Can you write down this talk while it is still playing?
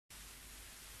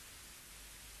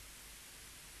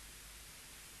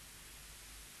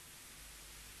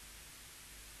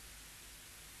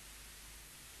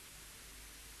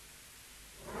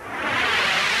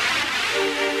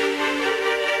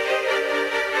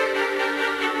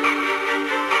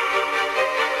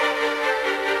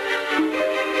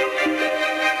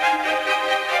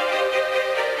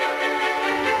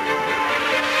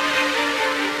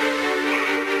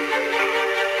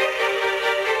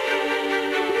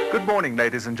Good morning,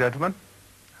 ladies and gentlemen.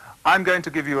 I'm going to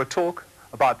give you a talk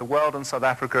about the world and South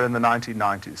Africa in the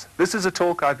 1990s. This is a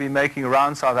talk I've been making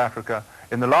around South Africa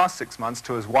in the last 6 months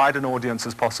to as wide an audience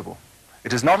as possible.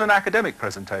 It is not an academic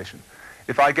presentation.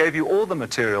 If I gave you all the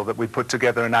material that we put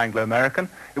together in Anglo-American,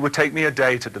 it would take me a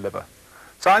day to deliver.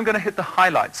 So I'm going to hit the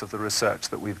highlights of the research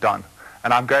that we've done,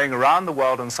 and I'm going around the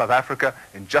world and South Africa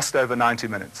in just over 90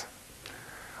 minutes.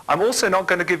 I'm also not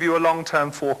going to give you a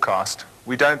long-term forecast.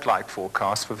 We don't like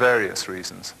forecasts for various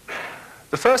reasons.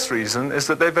 The first reason is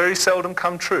that they very seldom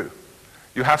come true.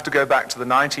 You have to go back to the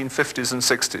 1950s and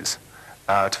 60s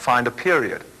to find a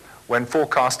period when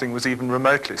forecasting was even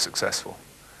remotely successful.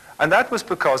 And that was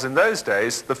because in those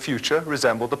days the future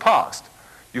resembled the past.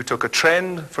 You took a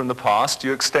trend from the past,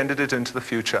 you extended it into the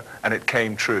future, and it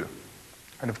came true.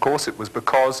 And of course it was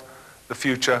because the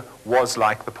future was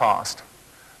like the past.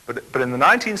 But in the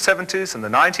 1970s and the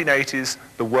 1980s,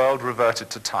 the world reverted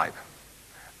to type.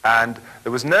 And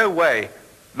there was no way,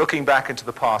 looking back into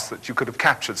the past, that you could have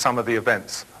captured some of the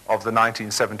events of the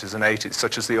 1970s and 80s,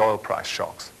 such as the oil price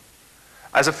shocks.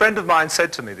 As a friend of mine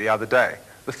said to me the other day,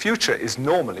 the future is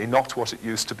normally not what it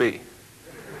used to be.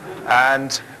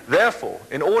 And therefore,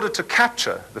 in order to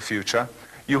capture the future,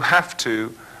 you have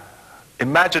to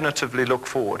imaginatively look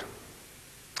forward.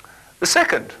 The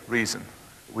second reason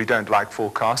we don't like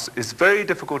forecasts is very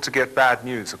difficult to get bad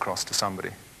news across to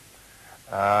somebody.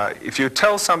 If you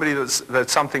tell somebody that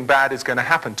something bad is going to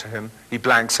happen to him, he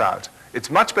blanks out. It's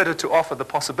much better to offer the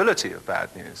possibility of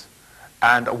bad news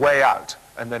and a way out,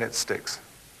 and then it sticks.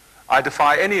 I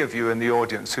defy any of you in the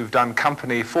audience who've done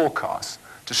company forecasts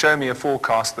to show me a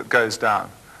forecast that goes down.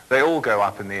 They all go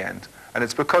up in the end, and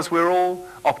it's because we're all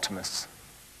optimists.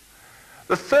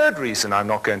 The third reason I'm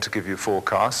not going to give you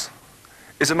forecasts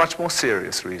is a much more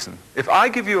serious reason. If I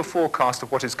give you a forecast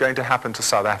of what is going to happen to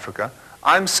South Africa,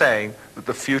 I'm saying that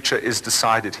the future is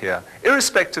decided here,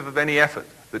 irrespective of any effort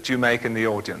that you make in the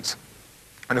audience.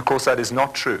 And of course that is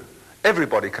not true.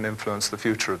 Everybody can influence the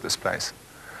future of this place.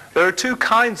 There are two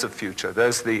kinds of future.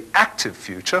 There's the active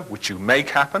future, which you make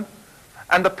happen,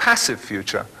 and the passive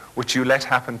future, which you let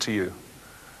happen to you.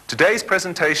 Today's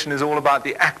presentation is all about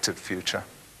the active future.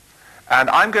 And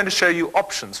I'm going to show you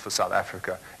options for South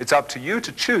Africa. It's up to you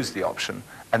to choose the option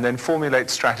and then formulate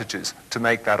strategies to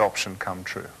make that option come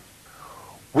true.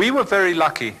 We were very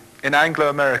lucky in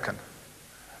Anglo-American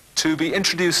to be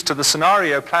introduced to the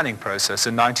scenario planning process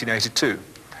in 1982.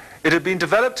 It had been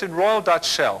developed in Royal Dutch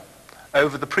Shell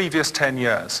over the previous 10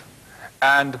 years.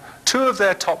 And two of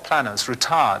their top planners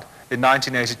retired in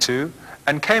 1982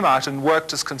 and came out and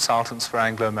worked as consultants for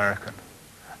Anglo-American.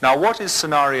 Now, what is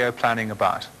scenario planning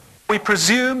about? We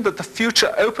presume that the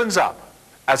future opens up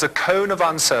as a cone of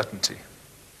uncertainty.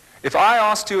 If I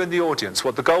asked you in the audience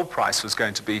what the gold price was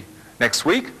going to be next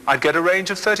week, I'd get a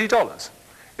range of $30.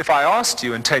 If I asked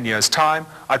you in 10 years' time,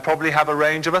 I'd probably have a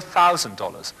range of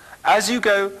 $1,000. As you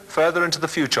go further into the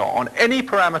future on any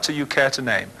parameter you care to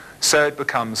name, so it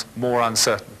becomes more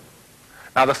uncertain.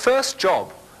 Now, the first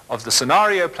job of the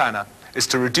scenario planner is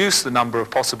to reduce the number of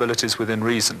possibilities within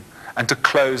reason and to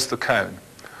close the cone.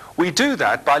 We do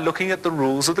that by looking at the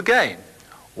rules of the game.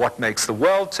 What makes the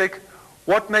world tick?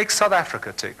 What makes South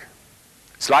Africa tick?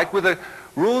 It's like with the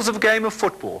rules of a game of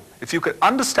football. If you can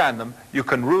understand them, you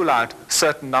can rule out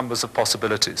certain numbers of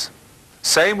possibilities.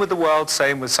 Same with the world,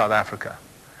 same with South Africa.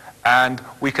 And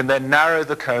we can then narrow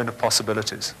the cone of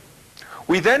possibilities.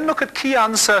 We then look at key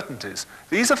uncertainties.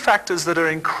 These are factors that are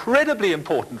incredibly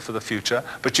important for the future,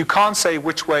 but you can't say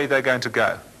which way they're going to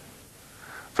go.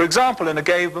 For example, in a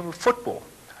game of football,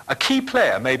 a key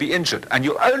player may be injured, and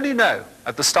you'll only know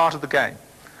at the start of the game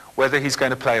whether he's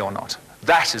going to play or not.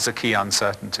 That is a key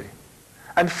uncertainty.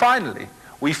 And finally,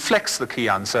 we flex the key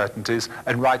uncertainties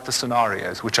and write the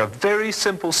scenarios, which are very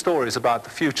simple stories about the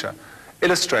future,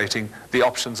 illustrating the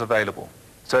options available.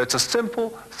 So it's a simple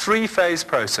three-phase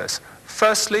process.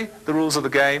 Firstly, the rules of the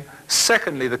game.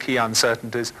 Secondly, the key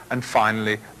uncertainties. And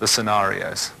finally, the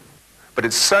scenarios. But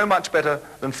it's so much better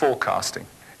than forecasting.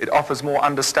 It offers more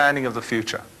understanding of the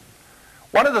future.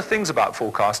 One of the things about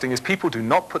forecasting is people do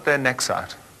not put their necks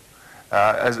out.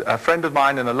 As a friend of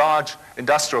mine in a large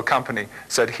industrial company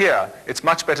said, here, it's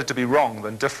much better to be wrong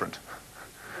than different.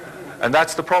 And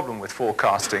that's the problem with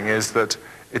forecasting, is that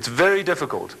it's very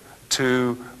difficult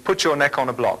to put your neck on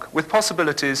a block. With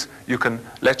possibilities, you can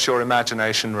let your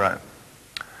imagination roam.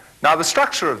 Now, the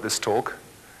structure of this talk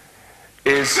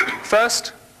is,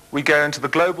 first, we go into the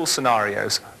global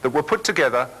scenarios that were put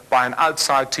together by an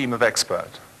outside team of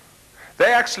experts.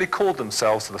 They actually called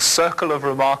themselves the Circle of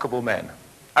Remarkable Men.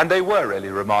 And they were really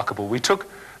remarkable. We took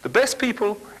the best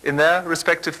people in their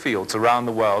respective fields around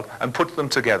the world and put them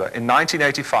together in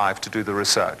 1985 to do the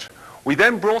research. We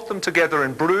then brought them together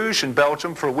in Bruges in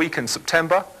Belgium for a week in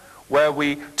September, where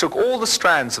we took all the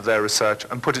strands of their research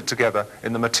and put it together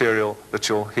in the material that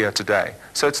you'll hear today.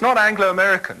 So it's not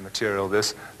Anglo-American material,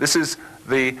 this. This is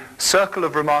the circle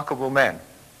of remarkable men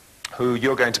who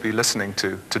you're going to be listening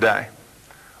to today.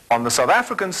 On the South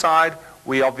African side,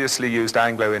 we obviously used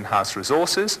Anglo in-house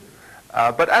resources.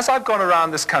 But as I've gone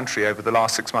around this country over the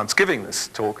last 6 months giving this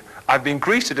talk, I've been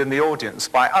greeted in the audience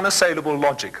by unassailable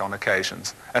logic on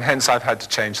occasions, and hence I've had to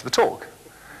change the talk.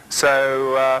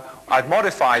 So I've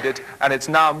modified it, and it's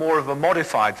now more of a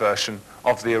modified version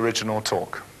of the original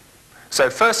talk. So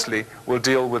firstly, we'll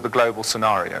deal with the global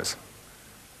scenarios.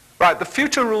 Right, the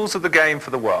future rules of the game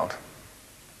for the world.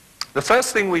 The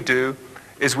first thing we do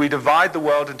is we divide the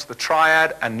world into the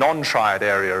triad and non-triad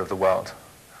area of the world.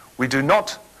 We do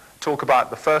not talk about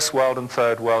the first world and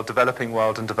third world, developing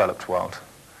world and developed world.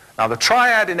 Now the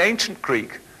triad in ancient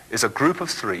Greek is a group of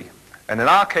three, and in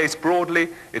our case broadly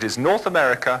it is North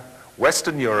America,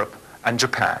 Western Europe and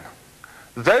Japan.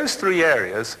 Those three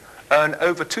areas earn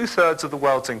over 2/3 of the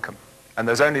world's income, and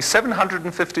there's only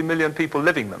 750 million people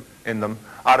living in them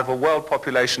out of a world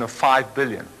population of 5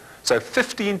 billion. So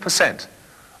 15%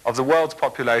 of the world's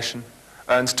population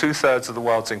earns 2/3 of the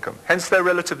world's income. Hence they're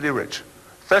relatively rich.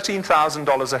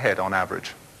 $13,000 a head on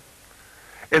average.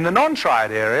 In the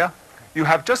non-triad area, you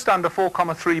have just under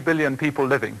 4.3 billion people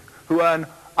living who earn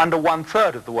under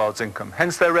 1/3 of the world's income.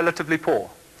 Hence they're relatively poor.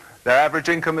 Their average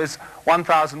income is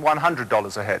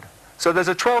 $1,100 a head. So there's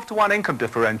a 12-to-1 income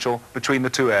differential between the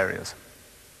two areas.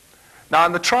 Now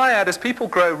in the triad, as people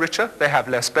grow richer, they have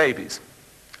less babies.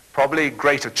 Probably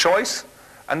greater choice,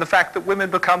 and the fact that women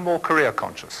become more career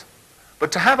conscious.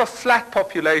 But to have a flat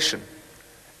population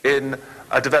in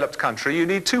a developed country, you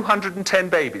need 210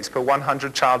 babies per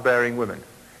 100 childbearing women.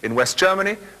 In West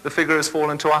Germany, the figure has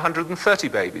fallen to 130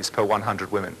 babies per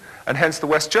 100 women. And hence the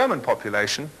West German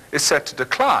population is set to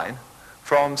decline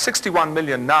from 61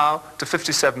 million now to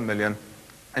 57 million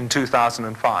in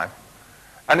 2005.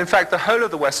 And in fact, the whole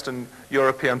of the Western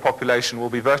European population will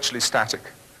be virtually static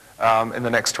in the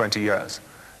next 20 years.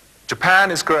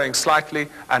 Japan is growing slightly,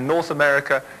 and North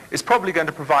America is probably going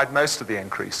to provide most of the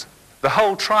increase. The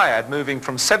whole triad moving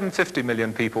from 750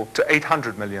 million people to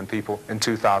 800 million people in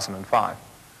 2005.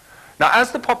 Now,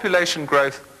 as the population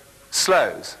growth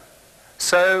slows,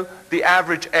 so the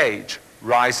average age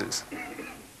rises.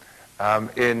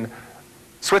 In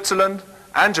Switzerland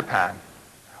and Japan,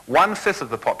 1/5 of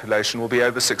the population will be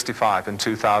over 65 in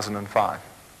 2005.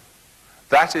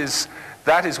 That is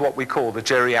what we call the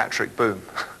geriatric boom.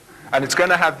 And it's going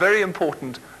to have very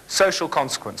important social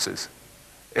consequences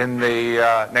in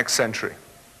the next century.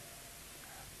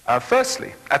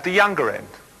 Firstly, at the younger end,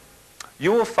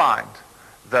 you will find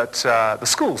that the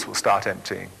schools will start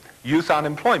emptying, youth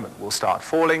unemployment will start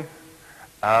falling,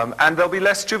 and there'll be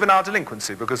less juvenile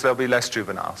delinquency because there'll be less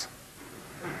juveniles.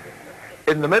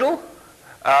 In the middle,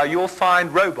 you'll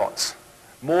find robots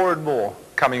more and more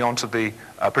coming onto the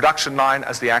production line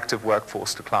as the active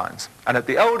workforce declines. And at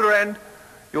the older end,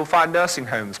 you'll find nursing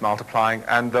homes multiplying,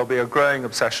 and there'll be a growing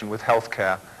obsession with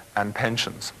healthcare and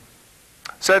pensions.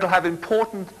 So it'll have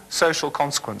important social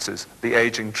consequences, the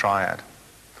aging triad.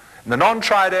 In the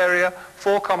non-triad area,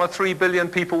 4.3 billion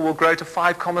people will grow to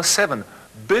 5.7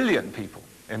 billion people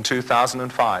in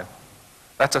 2005.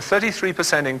 That's a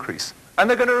 33% increase. And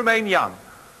they're going to remain young.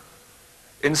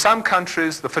 In some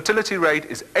countries, the fertility rate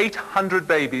is 800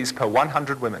 babies per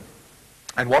 100 women.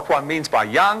 And what one means by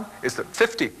young is that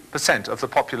 50% of the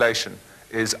population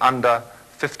is under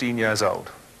 15 years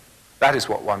old. That is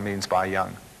what one means by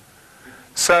young.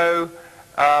 So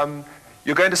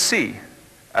you're going to see,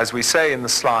 as we say in the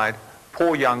slide,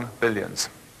 poor young billions.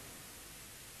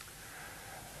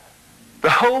 The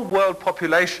whole world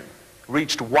population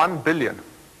reached 1 billion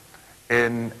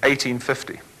in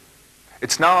 1850.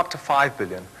 It's now up to 5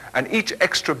 billion, and each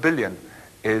extra billion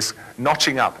is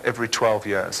notching up every 12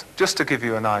 years, just to give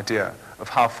you an idea of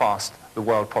how fast the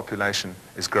world population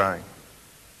is growing.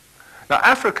 Now,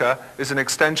 Africa is an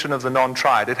extension of the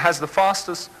non-triad. It has the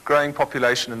fastest growing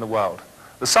population in the world.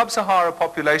 The sub-Sahara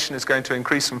population is going to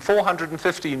increase from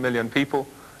 415 million people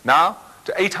now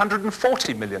to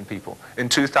 840 million people in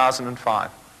 2005.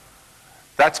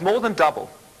 That's more than double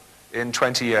in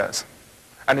 20 years.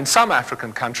 And in some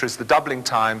African countries, the doubling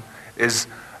time is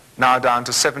now down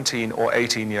to 17 or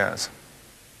 18 years.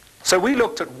 So we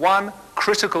looked at one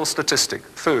critical statistic,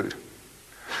 food.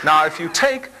 Now, if you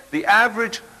take the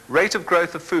average rate of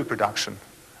growth of food production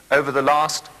over the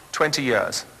last 20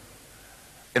 years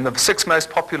in the 6 most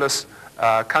populous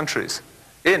countries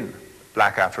in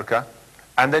Black Africa,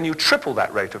 and then you triple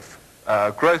that rate of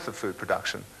growth of food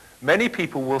production, many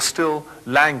people will still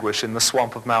languish in the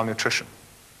swamp of malnutrition.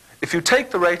 If you take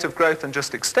the rate of growth and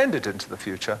just extend it into the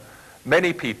future,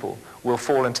 many people will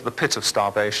fall into the pit of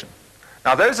starvation.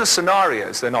 Now, those are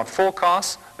scenarios. They're not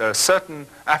forecasts. There are certain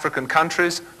African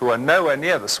countries who are nowhere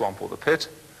near the swamp or the pit,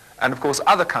 and of course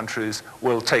other countries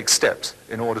will take steps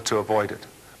in order to avoid it.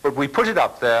 But we put it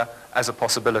up there as a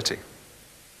possibility.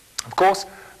 Of course,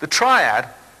 the triad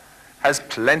has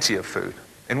plenty of food.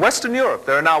 In Western Europe,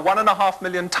 there are now 1.5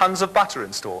 million tons of butter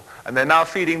in store, and they're now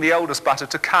feeding the oldest butter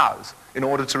to cows in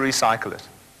order to recycle it.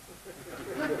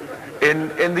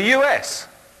 In the US,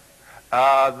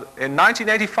 in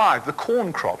 1985, the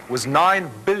corn crop was 9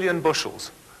 billion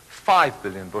bushels. 5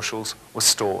 billion bushels was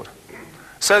stored.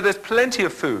 So there's plenty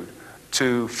of food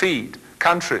to feed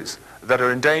countries that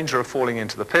are in danger of falling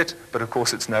into the pit, but of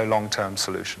course it's no long-term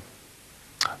solution.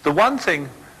 The one thing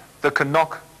that can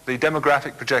knock the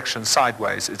demographic projection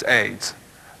sideways is AIDS.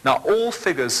 Now, all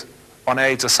figures on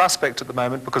AIDS are suspect at the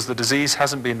moment because the disease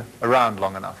hasn't been around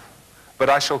long enough. But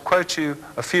I shall quote you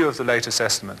a few of the latest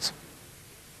estimates.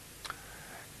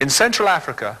 In Central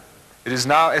Africa, it is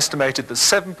now estimated that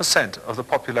 7% of the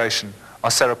population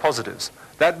are seropositives.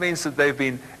 That means that they've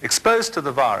been exposed to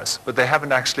the virus, but they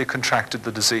haven't actually contracted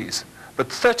the disease.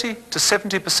 But 30 to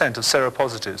 70% of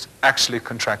seropositives actually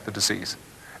contract the disease.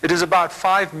 It is about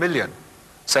 5 million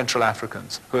Central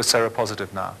Africans who are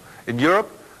seropositive now. In Europe,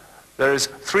 there is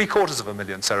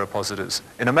 750,000 seropositives.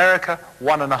 In America,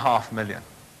 1.5 million.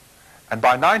 And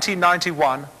by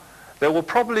 1991, there will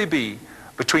probably be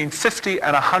between 50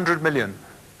 and 100 million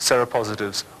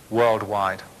seropositives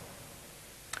worldwide.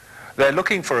 They're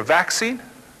looking for a vaccine,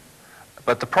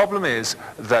 but the problem is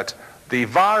that the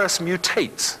virus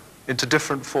mutates into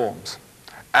different forms.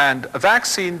 And a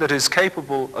vaccine that is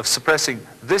capable of suppressing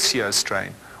this year's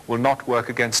strain will not work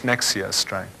against next year's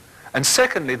strain. And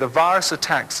secondly, the virus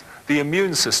attacks the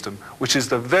immune system, which is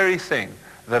the very thing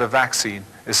that a vaccine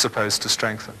is supposed to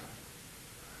strengthen.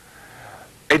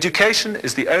 Education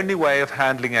is the only way of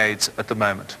handling AIDS at the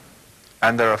moment.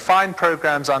 And there are fine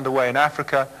programs underway in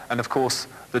Africa, and of course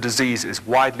the disease is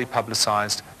widely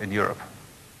publicized in Europe.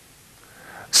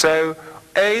 So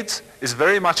AIDS is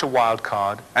very much a wild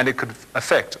card, and it could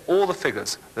affect all the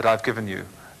figures that I've given you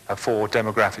for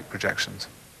demographic projections.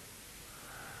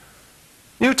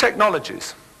 New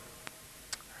technologies.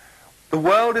 The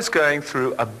world is going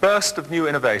through a burst of new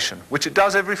innovation, which it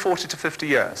does every 40 to 50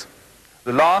 years.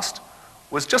 The last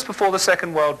was just before the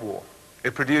Second World War.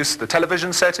 It produced the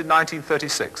television set in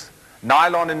 1936,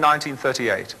 nylon in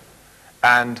 1938,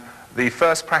 and the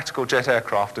first practical jet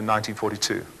aircraft in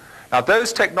 1942. Now,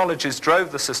 those technologies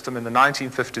drove the system in the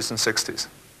 1950s and 60s.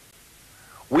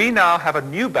 We now have a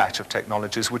new batch of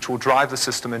technologies which will drive the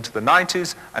system into the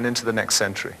 90s and into the next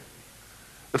century.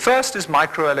 The first is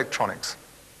microelectronics.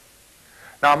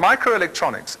 Now,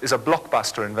 microelectronics is a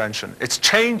blockbuster invention. It's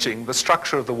changing the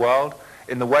structure of the world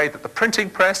in the way that the printing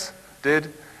press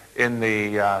did in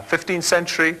the 15th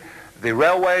century, the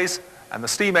railways and the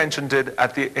steam engine did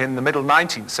in the middle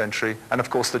 19th century, and of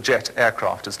course the jet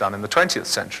aircraft is done in the 20th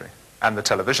century, and the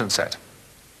television set.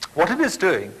 What it is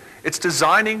doing, it's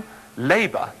designing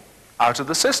labor out of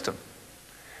the system.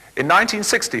 In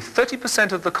 1960,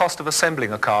 30% of the cost of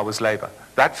assembling a car was labor.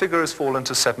 That figure has fallen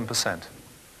to 7%.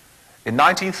 In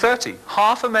 1930,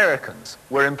 half Americans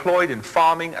were employed in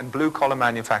farming and blue-collar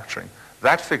manufacturing.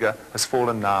 That figure has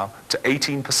fallen now to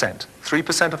 18%.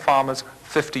 3% of farmers,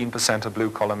 15% of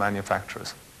blue-collar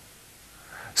manufacturers.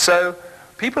 So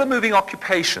people are moving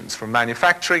occupations from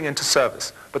manufacturing into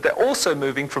service, but they're also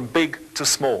moving from big to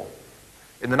small.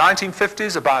 In the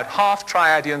 1950s, about half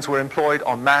triadians were employed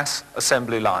on mass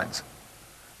assembly lines.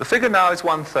 The figure now is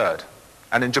 1/3.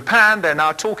 And in Japan, they're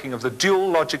now talking of the dual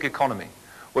logic economy,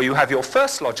 where you have your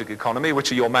first logic economy,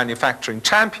 which are your manufacturing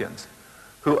champions,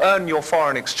 who earn your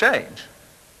foreign exchange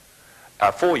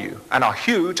for you and are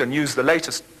huge and use the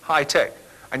latest high tech.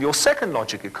 And your second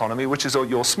logic economy, which is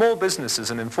your small businesses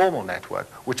and informal network,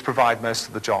 which provide most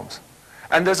of the jobs.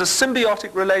 And there's a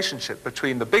symbiotic relationship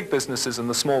between the big businesses and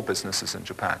the small businesses in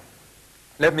Japan.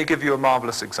 Let me give you a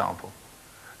marvelous example.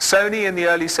 Sony in the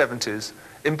early 70s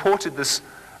imported this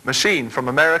machine from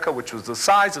America, which was the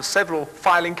size of several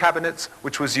filing cabinets,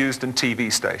 which was used in TV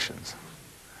stations.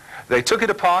 They took it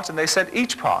apart and they sent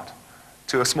each part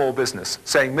to a small business,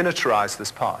 saying, miniaturize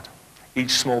this part.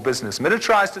 Each small business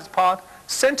miniaturized its part,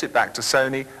 sent it back to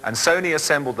Sony, and Sony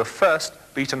assembled the first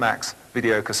Betamax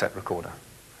video cassette recorder.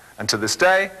 And to this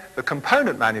day, the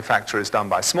component manufacture is done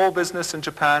by small business in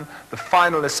Japan, the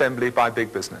final assembly by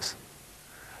big business.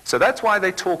 So that's why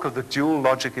they talk of the dual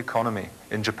logic economy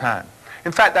in Japan.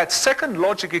 In fact, that second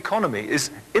logic economy is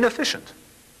inefficient.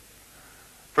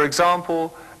 For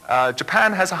example,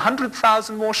 Japan has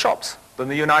 100,000 more shops than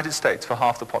the United States for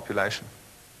half the population.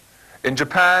 In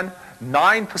Japan,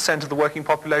 9% of the working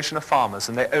population are farmers,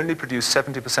 and they only produce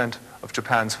 70% of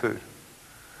Japan's food.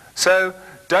 So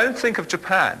don't think of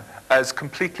Japan as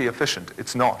completely efficient.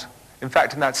 It's not. In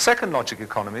fact, in that second logic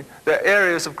economy, there are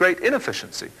areas of great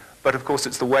inefficiency. But of course,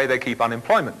 it's the way they keep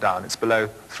unemployment down. It's below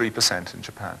 3% in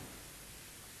Japan.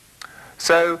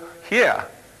 So here,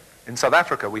 in South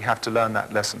Africa, we have to learn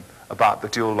that lesson about the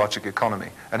dual logic economy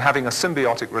and having a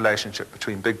symbiotic relationship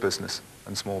between big business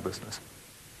and small business.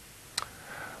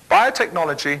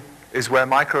 Biotechnology is where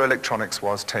microelectronics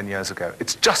was 10 years ago.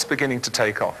 It's just beginning to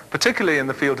take off, particularly in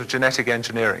the field of genetic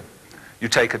engineering. You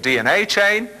take a DNA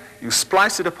chain, you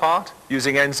splice it apart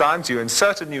using enzymes, you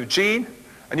insert a new gene,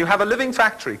 and you have a living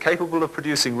factory capable of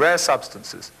producing rare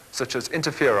substances such as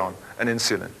interferon and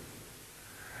insulin.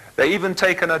 They've even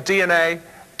taken a DNA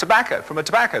tobacco from a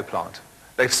tobacco plant.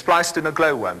 They've spliced in a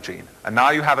glowworm gene, and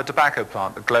now you have a tobacco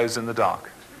plant that glows in the dark.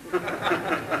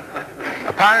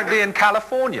 Apparently in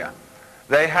California,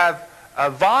 they have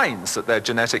vines that they're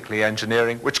genetically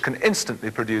engineering which can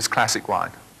instantly produce classic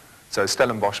wine. So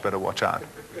Stellenbosch better watch out.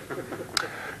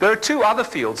 There are two other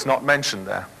fields not mentioned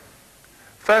there.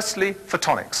 Firstly,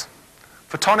 photonics.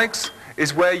 Photonics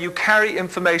is where you carry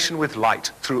information with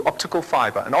light through optical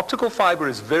fiber. And optical fiber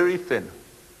is very thin.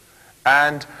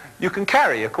 And you can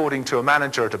carry, according to a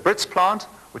manager at a Brits plant,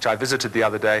 which I visited the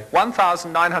other day,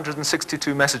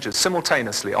 1,962 messages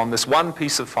simultaneously on this one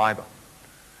piece of fiber.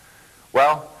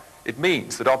 Well, it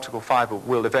means that optical fiber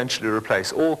will eventually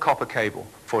replace all copper cable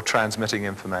for transmitting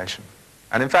information.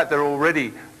 And in fact, they're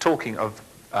already talking of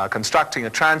constructing a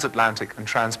transatlantic and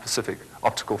trans-Pacific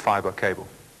optical fiber cable.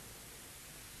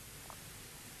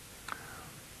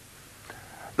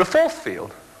 The fourth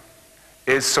field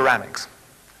is ceramics.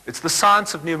 It's the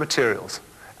science of new materials.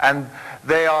 And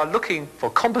they are looking for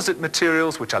composite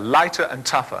materials which are lighter and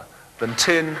tougher than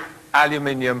tin,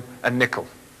 aluminium, and nickel.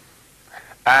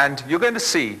 And you're going to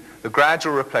see the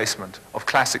gradual replacement of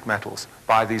classic metals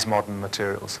by these modern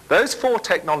materials. Those four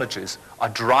technologies are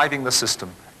driving the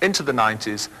system into the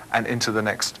 90s and into the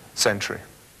next century.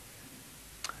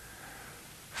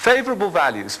 Favorable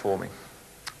values forming.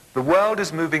 The world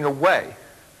is moving away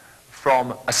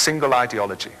from a single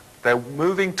ideology. They're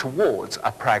moving towards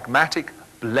a pragmatic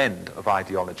blend of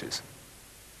ideologies.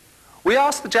 We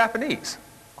asked the Japanese,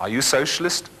 are you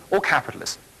socialist or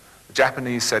capitalist? The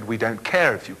Japanese said, we don't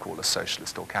care if you call us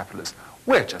socialist or capitalist.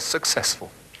 We're just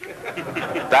successful.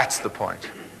 That's the point.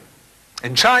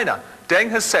 In China, Deng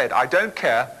has said, I don't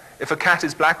care if a cat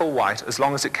is black or white as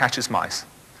long as it catches mice.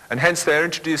 And hence they're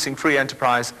introducing free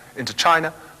enterprise into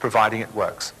China, providing it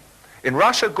works. In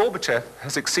Russia, Gorbachev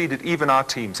has exceeded even our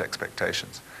team's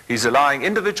expectations. He's allowing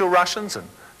individual Russians and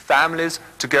families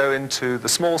to go into the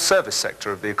small service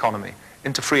sector of the economy,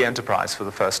 into free enterprise for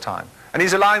the first time. And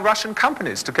he's allowing Russian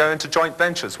companies to go into joint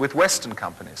ventures with Western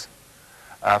companies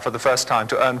for the first time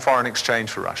to earn foreign exchange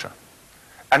for Russia.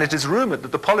 And it is rumored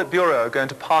that the Politburo are going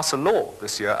to pass a law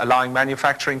this year allowing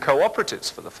manufacturing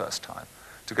cooperatives for the first time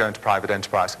to go into private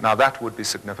enterprise. Now that would be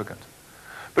significant.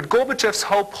 But Gorbachev's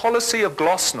whole policy of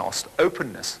glasnost,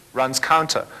 openness, runs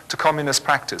counter to communist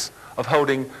practice of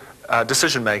holding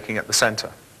decision-making at the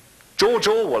center. George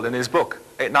Orwell, in his book,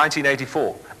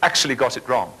 1984, actually got it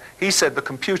wrong. He said the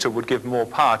computer would give more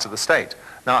power to the state.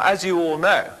 Now, as you all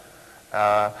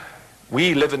know,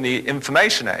 we live in the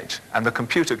information age, and the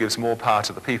computer gives more power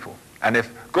to the people. And if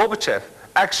Gorbachev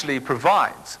actually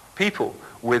provides people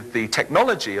with the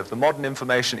technology of the modern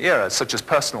information era, such as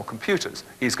personal computers,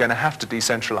 he's going to have to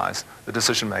decentralize the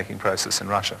decision-making process in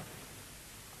Russia.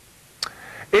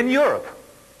 In Europe,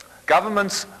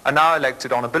 governments are now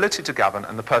elected on ability to govern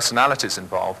and the personalities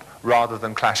involved rather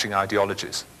than clashing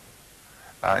ideologies.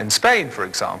 In Spain, for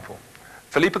example,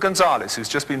 Felipe González, who's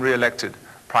just been re-elected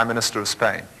Prime Minister of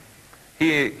Spain,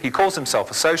 he calls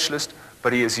himself a socialist,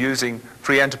 but he is using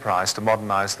free enterprise to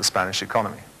modernize the Spanish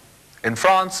economy. In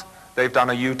France, they've done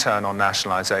a U-turn on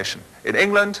nationalization. In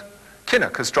England,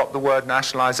 Kinnock has dropped the word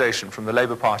nationalization from the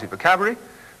Labour Party vocabulary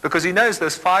because he knows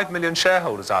there's 5 million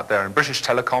shareholders out there in British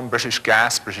Telecom, British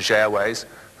Gas, British Airways,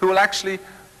 who will actually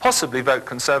possibly vote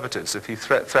Conservatives if he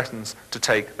threatens to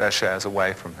take their shares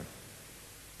away from him.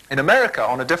 In America,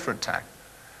 on a different tack,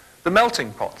 the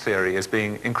melting pot theory is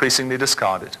being increasingly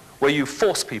discarded, where you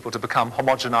force people to become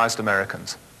homogenized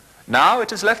Americans. Now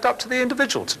it is left up to the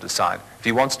individual to decide. If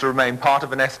he wants to remain part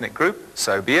of an ethnic group,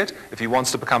 so be it. If he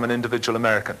wants to become an individual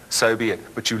American, so be it.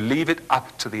 But you leave it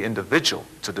up to the individual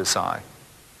to decide.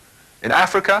 In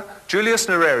Africa, Julius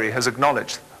Nyerere has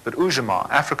acknowledged that Ujamaa,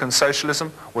 African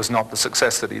socialism, was not the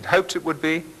success that he'd hoped it would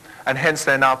be, and hence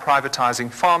they're now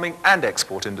privatizing farming and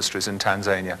export industries in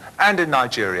Tanzania and in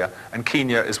Nigeria, and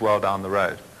Kenya is well down the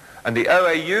road. And the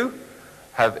OAU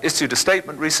have issued a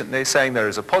statement recently saying there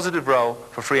is a positive role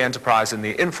for free enterprise in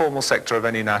the informal sector of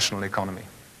any national economy.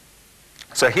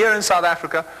 So here in South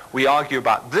Africa, we argue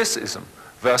about this-ism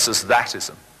versus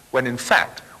that-ism, when in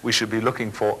fact we should be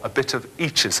looking for a bit of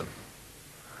each-ism.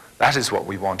 That is what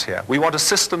we want here. We want a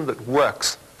system that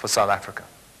works for South Africa.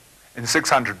 In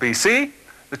 600 BC,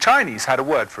 the Chinese had a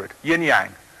word for it,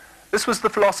 yin-yang. This was the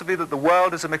philosophy that the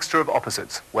world is a mixture of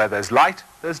opposites. Where there's light,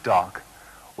 there's dark.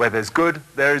 Where there's good,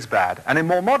 there is bad. And in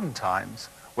more modern times,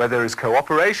 where there is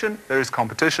cooperation, there is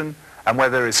competition, and where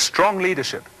there is strong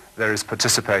leadership, there is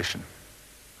participation.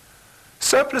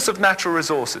 Surplus of natural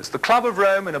resources. The Club of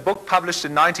Rome, in a book published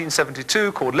in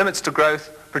 1972 called Limits to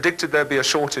Growth, predicted there'd be a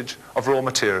shortage of raw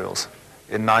materials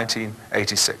in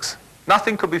 1986.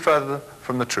 Nothing could be further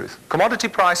from the truth. Commodity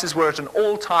prices were at an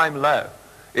all-time low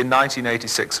in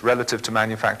 1986 relative to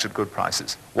manufactured good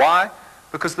prices. Why?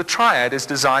 Because the Triad is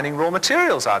designing raw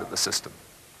materials out of the system.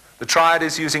 The Triad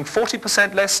is using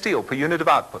 40% less steel per unit of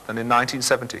output than in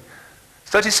 1970,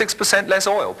 36% less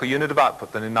oil per unit of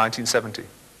output than in 1970.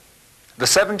 The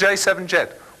 7J7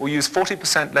 jet will use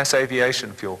 40% less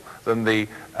aviation fuel than the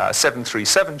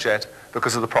 737 jet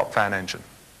because of the prop fan engine.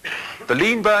 The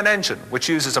lean burn engine, which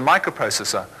uses a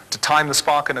microprocessor to time the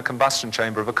spark in a combustion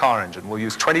chamber of a car engine, will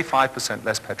use 25%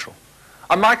 less petrol.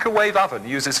 A microwave oven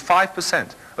uses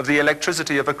 5% of the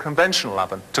electricity of a conventional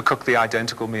oven to cook the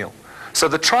identical meal. So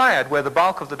the Triad, where the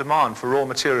bulk of the demand for raw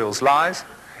materials lies,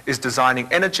 is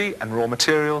designing energy and raw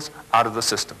materials out of the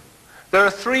system. There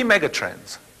are three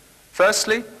megatrends.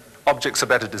 Firstly, objects are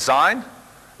better designed,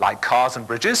 like cars and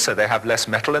bridges, so they have less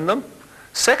metal in them.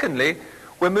 Secondly,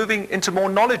 we're moving into more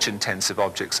knowledge-intensive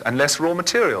objects and less raw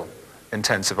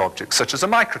material-intensive objects, such as a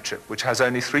microchip, which has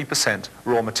only 3%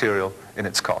 raw material in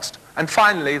its cost. And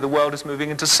finally, the world is moving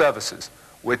into services,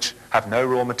 which have no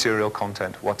raw material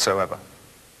content whatsoever.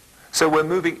 So we're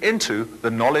moving into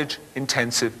the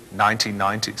knowledge-intensive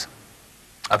 1990s.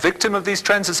 A victim of these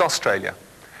trends is Australia.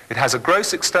 It has a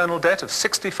gross external debt of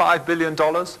 $65 billion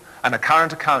and a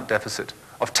current account deficit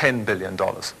of $10 billion.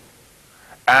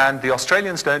 And the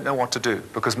Australians don't know what to do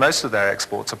because most of their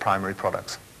exports are primary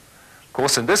products. Of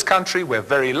course, in this country, we're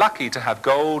very lucky to have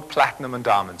gold, platinum, and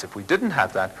diamonds. If we didn't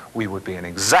have that, we would be in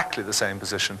exactly the same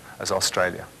position as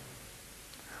Australia.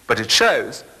 But it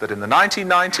shows that in the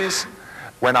 1990s,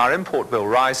 when our import bill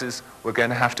rises, we're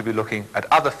going to have to be looking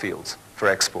at other fields for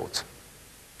exports.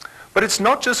 But it's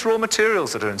not just raw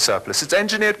materials that are in surplus, it's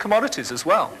engineered commodities as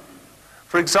well.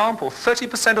 For example,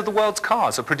 30% of the world's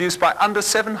cars are produced by under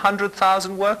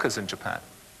 700,000 workers in Japan.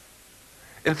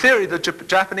 In theory, the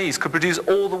Japanese could produce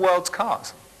all the world's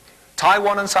cars.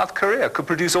 Taiwan and South Korea could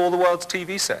produce all the world's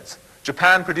TV sets.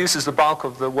 Japan produces the bulk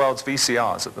of the world's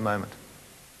VCRs at the moment.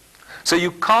 So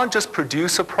you can't just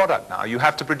produce a product now, you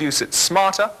have to produce it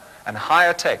smarter and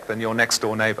higher tech than your next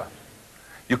door neighbor.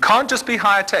 You can't just be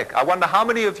higher tech. I wonder how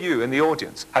many of you in the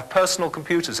audience have personal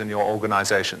computers in your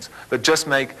organizations that just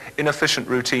make inefficient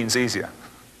routines easier.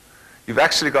 You've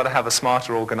actually got to have a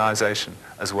smarter organization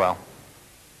as well.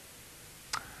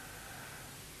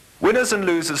 Winners and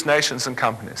losers, nations and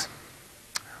companies.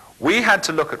 We had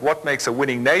to look at what makes a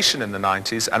winning nation in the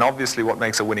 90s and obviously what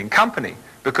makes a winning company,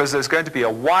 because there's going to be a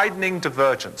widening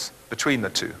divergence between the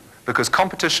two, because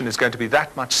competition is going to be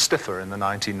that much stiffer in the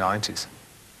 1990s.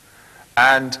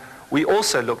 And we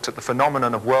also looked at the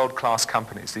phenomenon of world-class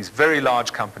companies, these very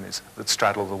large companies that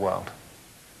straddle the world.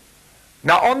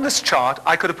 Now on this chart,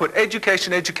 I could have put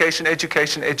education, education,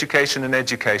 education, education, and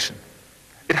education.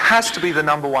 It has to be the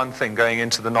number one thing going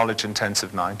into the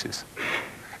knowledge-intensive 90s.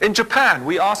 In Japan,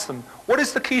 we asked them, what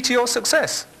is the key to your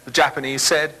success? The Japanese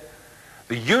said,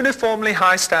 the uniformly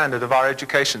high standard of our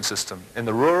education system in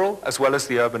the rural as well as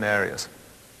the urban areas.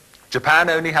 Japan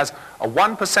only has a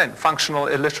 1% functional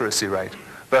illiteracy rate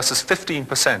versus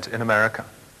 15% in America.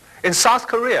 In South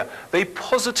Korea, they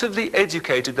positively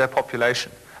educated their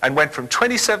population and went from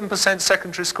 27%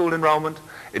 secondary school enrollment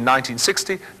in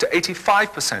 1960 to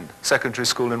 85% secondary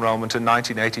school enrollment in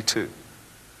 1982.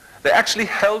 They actually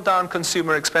held down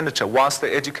consumer expenditure whilst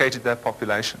they educated their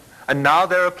population. And now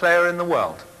they're a player in the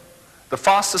world. The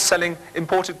fastest selling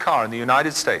imported car in the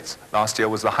United States last year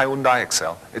was the Hyundai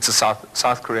Excel. It's a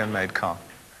South Korean-made car.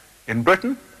 In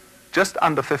Britain, just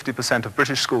under 50% of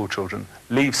British school children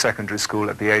leave secondary school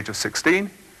at the age of 16,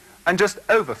 and just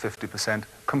over 50%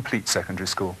 complete secondary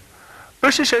school.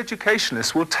 British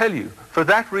educationalists will tell you, for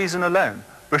that reason alone,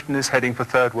 Britain is heading for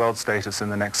third world status in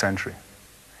the next century.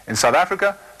 In South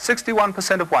Africa,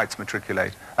 61% of whites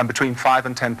matriculate, and between 5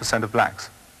 and 10% of blacks.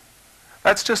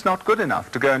 That's just not good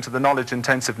enough to go into the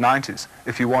knowledge-intensive 90s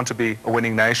if you want to be a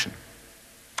winning nation.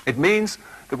 It means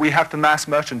that we have to mass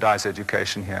merchandise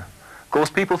education here. Of course,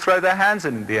 people throw their hands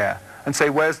in the air and say,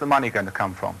 where's the money going to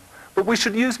come from? But we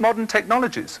should use modern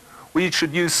technologies. We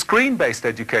should use screen-based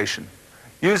education,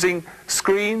 using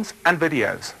screens and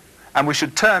videos. And we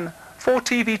should turn 4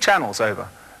 TV channels over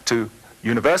to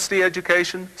university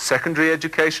education, secondary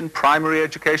education, primary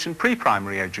education,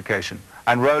 pre-primary education,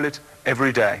 and roll it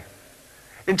every day.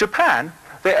 In Japan,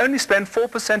 they only spend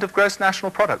 4% of gross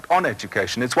national product on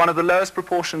education. It's one of the lowest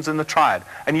proportions in the triad,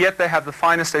 and yet they have the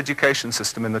finest education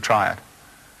system in the triad.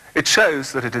 It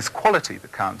shows that it is quality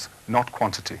that counts, not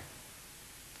quantity.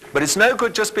 But it's no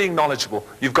good just being knowledgeable.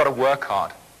 You've got to work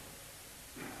hard.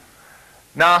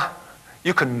 Now,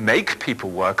 you can make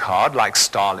people work hard like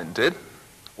Stalin did,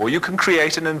 or you can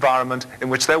create an environment in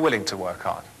which they're willing to work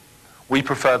hard. We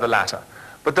prefer the latter.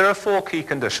 But there are 4 key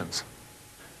conditions.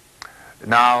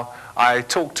 Now, I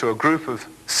talked to a group of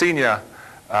senior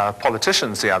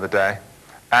politicians the other day,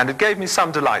 and it gave me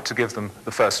some delight to give them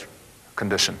the first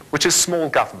condition, which is small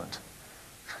government.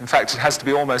 In fact, it has to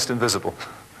be almost invisible.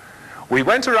 We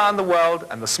went around the world,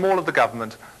 and the smaller the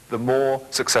government, the more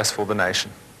successful the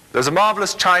nation. There's a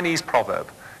marvelous Chinese proverb: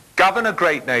 govern a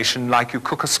great nation like you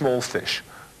cook a small fish.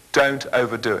 Don't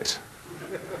overdo it.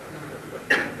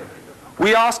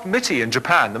 We asked MITI in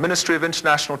Japan, the Ministry of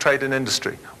International Trade and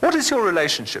Industry, what is your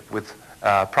relationship with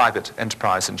private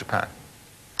enterprise in Japan?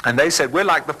 And they said, we're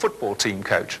like the football team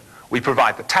coach. We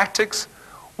provide the tactics,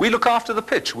 we look after the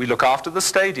pitch, we look after the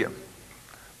stadium.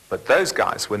 But those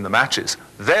guys win the matches.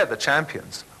 They're the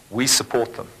champions. We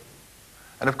support them.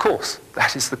 And of course,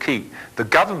 that is the key. The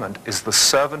government is the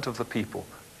servant of the people,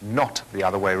 not the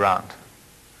other way around.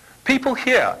 People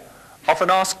here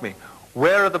often ask me,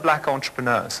 where are the black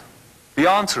entrepreneurs? The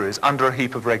answer is under a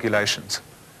heap of regulations.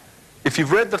 If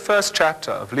you've read the first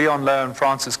chapter of Leon Lowe and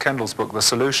Francis Kendall's book, The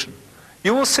Solution,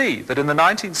 you will see that in the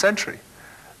 19th century,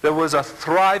 there was a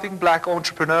thriving black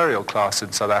entrepreneurial class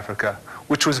in South Africa,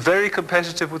 which was very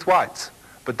competitive with whites.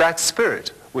 But that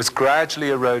spirit was gradually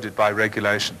eroded by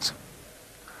regulations.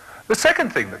 The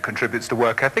second thing that contributes to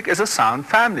work ethic is a sound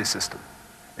family system.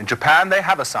 In Japan, they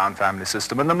have a sound family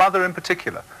system, and the mother in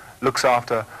particular looks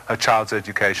after her child's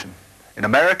education. In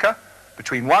America,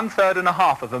 between 1/3 and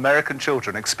 1/2 of American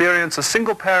children experience a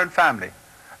single-parent family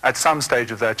at some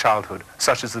stage of their childhood,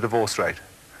 such as the divorce rate.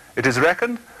 It is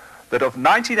reckoned that of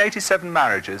 1987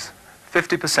 marriages,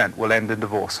 50% will end in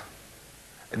divorce.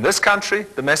 In this country,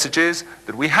 the message is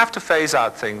that we have to phase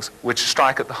out things which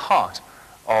strike at the heart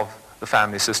of the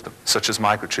family system, such as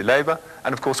migratory labor,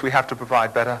 and of course we have to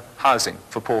provide better housing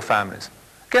for poor families.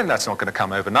 Again, that's not going to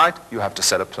come overnight. You have to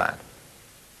set a plan.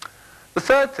 The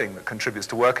third thing that contributes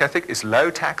to work ethic is low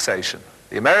taxation.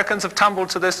 The Americans have tumbled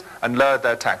to this and lowered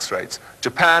their tax rates.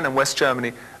 Japan and West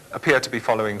Germany appear to be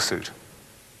following suit.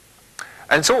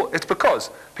 And so it's because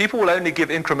people will only give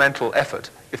incremental effort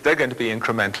if they're going to be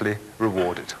incrementally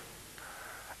rewarded.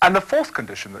 And the fourth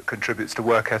condition that contributes to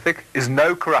work ethic is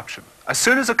no corruption. As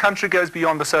soon as a country goes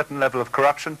beyond a certain level of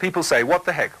corruption, people say, what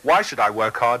the heck, why should I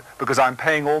work hard? Because I'm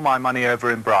paying all my money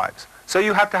over in bribes. So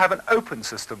you have to have an open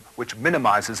system which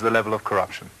minimizes the level of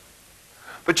corruption.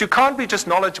 But you can't be just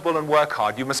knowledgeable and work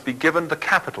hard. You must be given the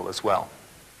capital as well.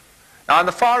 Now in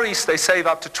the Far East, they save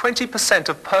up to 20%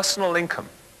 of personal income.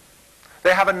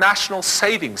 They have a national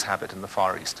savings habit in the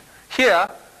Far East. Here,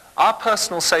 our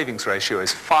personal savings ratio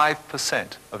is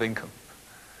 5% of income.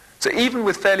 So even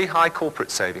with fairly high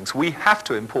corporate savings, we have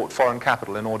to import foreign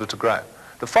capital in order to grow.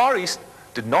 The Far East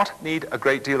did not need a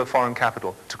great deal of foreign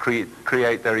capital to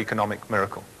create their economic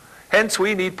miracle. Hence,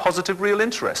 we need positive real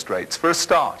interest rates for a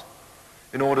start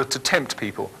in order to tempt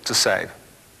people to save.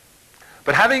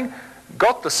 But having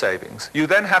got the savings, you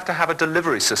then have to have a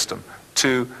delivery system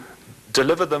to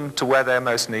deliver them to where they're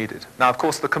most needed. Now, of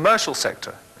course, the commercial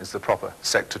sector is the proper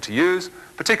sector to use.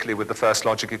 Particularly with the first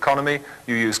logic economy,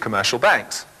 you use commercial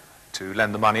banks to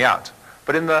lend the money out.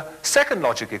 But in the second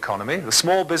logic economy, the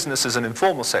small businesses and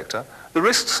informal sector, the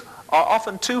risks are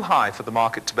often too high for the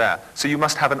market to bear. So you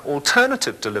must have an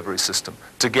alternative delivery system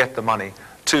to get the money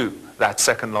to that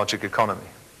second logic economy.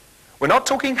 We're not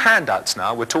talking handouts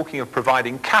now, we're talking of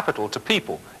providing capital to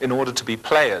people in order to be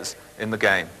players in the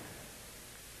game.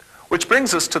 Which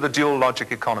brings us to the dual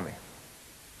logic economy.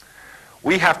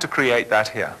 We have to create that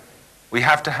here. We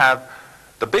have to have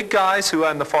the big guys who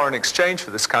earn the foreign exchange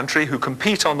for this country, who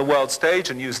compete on the world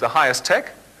stage and use the highest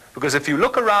tech. Because if you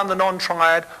look around the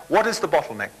non-triad, what is the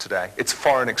bottleneck today? It's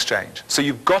foreign exchange. So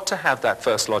you've got to have that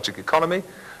first logic economy,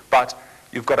 but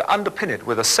you've got to underpin it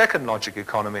with a second logic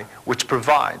economy which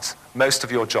provides most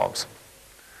of your jobs.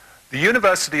 The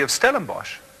University of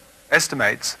Stellenbosch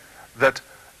estimates that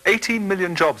 18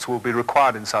 million jobs will be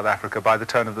required in South Africa by the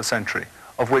turn of the century,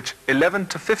 of which 11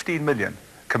 to 15 million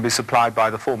can be supplied by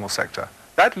the formal sector.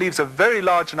 That leaves a very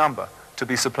large number to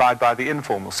be supplied by the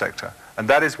informal sector, and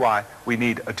that is why we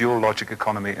need a dual logic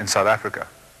economy in South Africa.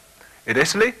 In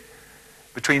Italy,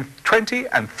 between 20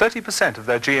 and 30% of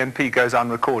their GNP goes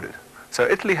unrecorded. So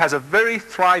Italy has a very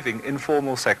thriving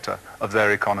informal sector of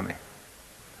their economy.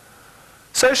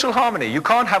 Social harmony. You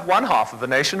can't have one half of the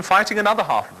nation fighting another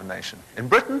half of the nation. In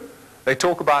Britain, they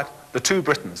talk about the two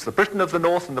Britons, the Britain of the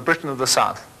North and the Britain of the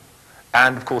South.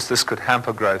 And of course, this could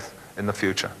hamper growth in the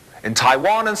future. In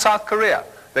Taiwan and South Korea,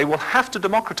 they will have to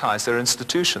democratize their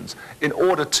institutions in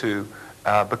order to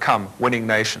become winning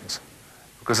nations,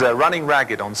 because they're running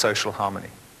ragged on social harmony.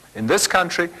 In this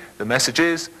country, the message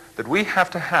is that we have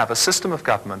to have a system of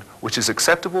government which is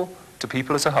acceptable to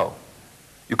people as a whole.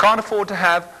 You can't afford to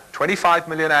have 25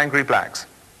 million angry blacks,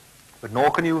 but nor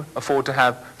can you afford to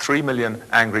have 3 million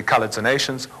angry coloreds and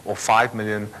Asians or 5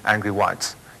 million angry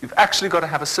whites. You've actually got to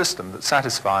have a system that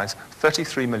satisfies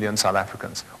 33 million South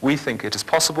Africans. We think it is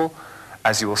possible,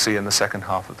 as you will see in the second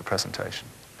half of the presentation.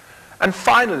 And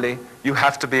finally, you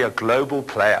have to be a global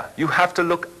player. You have to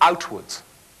look outwards.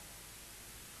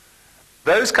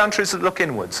 Those countries that look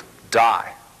inwards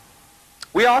die.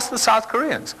 We asked the South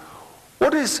Koreans,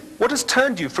 what has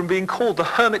turned you from being called the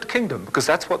hermit kingdom? Because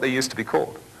that's what they used to be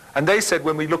called. And they said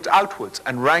when we looked outwards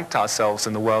and ranked ourselves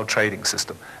in the world trading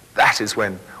system, that is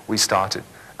when we started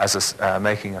as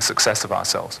making a success of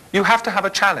ourselves. You have to have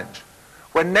a challenge.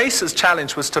 When NASA's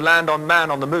challenge was to land man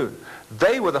on the moon,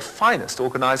 they were the finest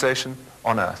organization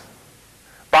on Earth.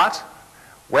 But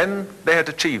when they had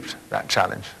achieved that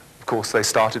challenge, of course, they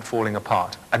started falling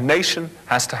apart. A nation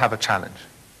has to have a challenge.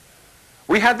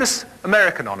 We had this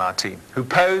American on our team who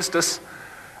posed us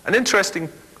an interesting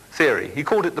theory. He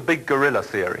called it the big gorilla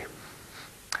theory.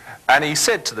 And he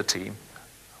said to the team,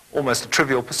 almost a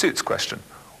Trivial Pursuits question,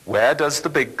 where does the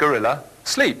big gorilla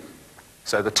sleep?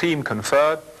 So the team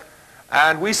conferred.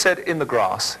 And we said in the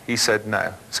grass, he said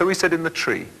no. So we said in the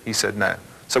tree, he said no.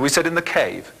 So we said in the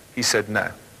cave, he said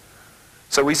no.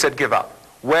 So we said give up.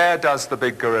 Where does the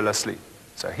big gorilla sleep?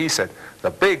 So he said, the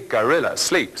big gorilla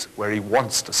sleeps where he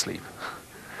wants to sleep.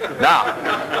 Now,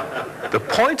 the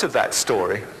point of that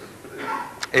story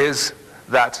is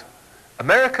that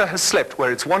America has slept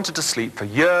where it's wanted to sleep for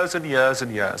years and years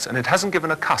and years, and it hasn't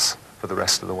given a cuss for the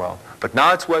rest of the world. But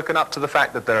now it's woken up to the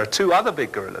fact that there are two other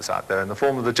big gorillas out there in the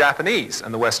form of the Japanese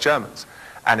and the West Germans,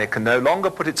 and it can no longer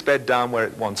put its bed down where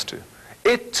it wants to.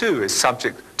 It too is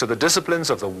subject to the disciplines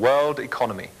of the world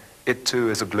economy. It too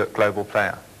is a global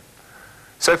player.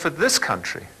 So for this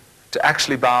country to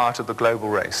actually bow out of the global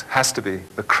race has to be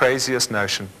the craziest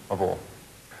notion of all.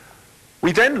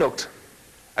 We then looked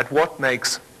at what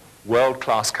makes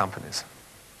world-class companies.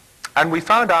 And we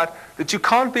found out that you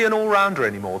can't be an all-rounder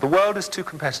anymore. The world is too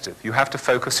competitive. You have to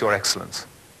focus your excellence.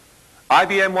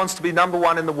 IBM wants to be number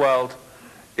one in the world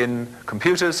in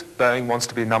computers. Boeing wants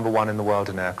to be number one in the world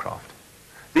in aircraft.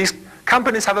 These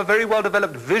companies have a very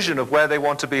well-developed vision of where they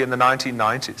want to be in the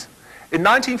 1990s. In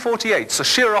 1948,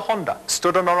 Soichiro Honda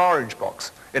stood on an orange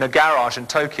box in a garage in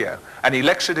Tokyo, and he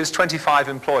lectured his 25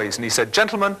 employees, and he said,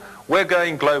 gentlemen, we're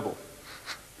going global.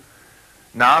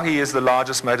 Now he is the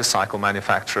largest motorcycle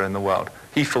manufacturer in the world.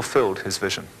 He fulfilled his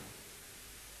vision.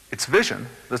 It's vision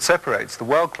that separates the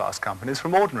world-class companies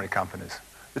from ordinary companies.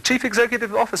 The chief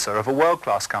executive officer of a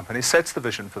world-class company sets the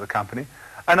vision for the company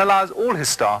and allows all his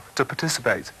staff to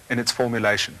participate in its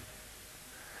formulation.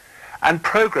 And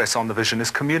progress on the vision is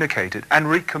communicated and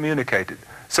recommunicated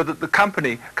so that the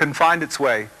company can find its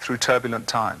way through turbulent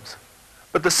times.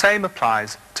 But the same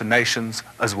applies to nations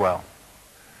as well.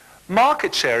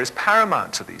 Market share is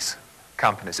paramount to these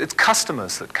companies. It's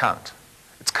customers that count.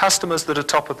 It's customers that are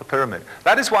top of the pyramid.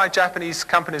 That is why Japanese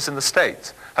companies in the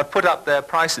States have put up their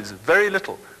prices very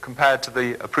little compared to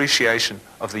the appreciation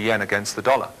of the yen against the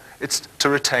dollar. It's to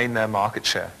retain their market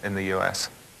share in the US.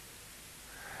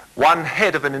 One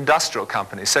head of an industrial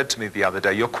company said to me the other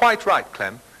day, you're quite right,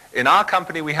 Clem. In our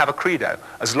company we have a credo.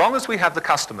 As long as we have the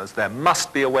customers, there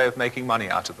must be a way of making money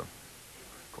out of them.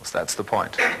 Of course, that's the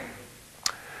point.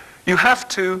 You have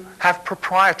to have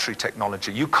proprietary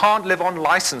technology. You can't live on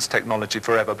licensed technology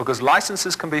forever because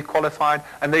licenses can be qualified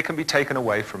and they can be taken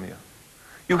away from you.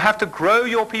 You have to grow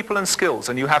your people and skills,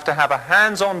 and you have to have a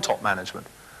hands-on top management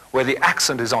where the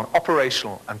accent is on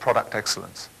operational and product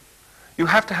excellence. You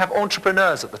have to have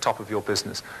entrepreneurs at the top of your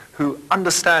business who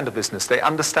understand the business. They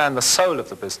understand the soul of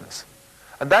the business.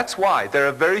 And that's why there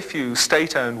are very few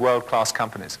state-owned world-class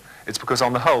companies. It's because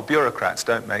on the whole, bureaucrats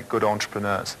don't make good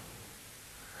entrepreneurs.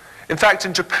 In fact,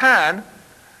 in Japan,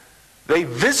 they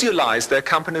visualize their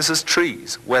companies as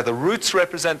trees, where the roots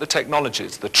represent the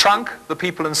technologies, the trunk, the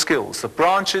people and skills, the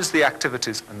branches, the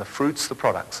activities, and the fruits, the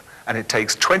products. And it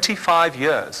takes 25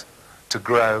 years to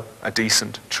grow a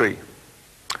decent tree.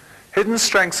 Hidden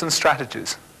strengths and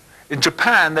strategies. In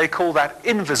Japan, they call that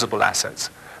invisible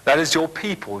assets. That is your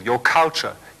people, your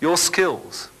culture, your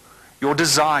skills, your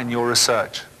design, your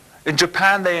research. In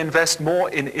Japan, they invest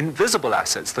more in invisible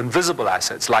assets than visible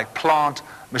assets, like plant,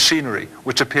 machinery,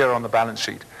 which appear on the balance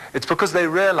sheet. It's because they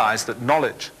realize that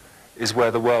knowledge is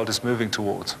where the world is moving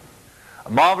towards.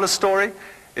 A marvelous story.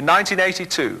 In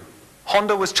 1982,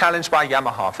 Honda was challenged by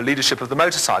Yamaha for leadership of the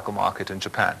motorcycle market in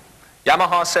Japan.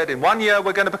 Yamaha said, in 1 year,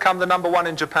 we're going to become the #1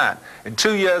 in Japan. In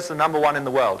 2 years, the #1 in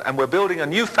the world. And we're building a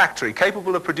new factory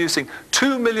capable of producing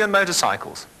 2 million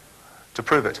motorcycles to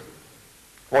prove it.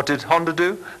 What did Honda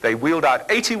do? They wheeled out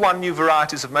 81 new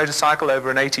varieties of motorcycle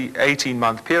over an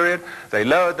 18-month period. They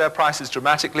lowered their prices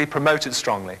dramatically, promoted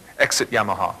strongly. Exit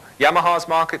Yamaha. Yamaha's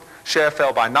market share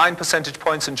fell by 9 percentage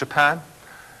points in Japan.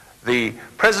 The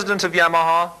president of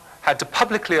Yamaha had to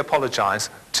publicly apologize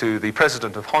to the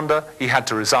president of Honda. He had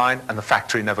to resign, and the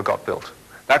factory never got built.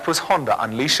 That was Honda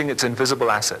unleashing its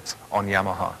invisible assets on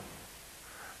Yamaha.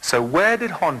 So where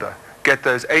did Honda get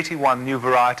those 81 new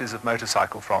varieties of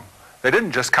motorcycle from? They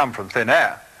didn't just come from thin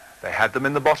air. They had them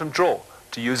in the bottom drawer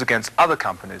to use against other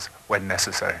companies when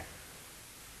necessary.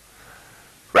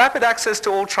 Rapid access to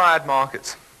all triad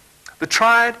markets. The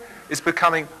triad is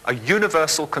becoming a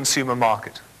universal consumer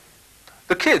market.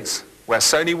 The kids wear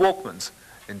Sony Walkmans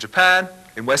in Japan,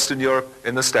 in Western Europe,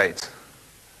 in the States.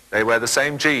 They wear the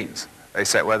same jeans. They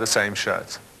wear the same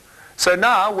shirts. So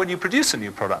now, when you produce a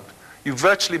new product, you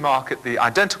virtually market the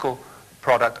identical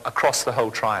product across the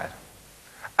whole triad.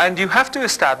 And you have to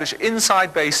establish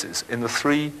inside bases in the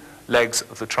 3 legs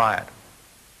of the triad.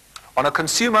 On a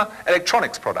consumer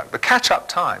electronics product, the catch-up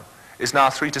time is now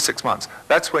 3 to 6 months.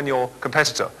 That's when your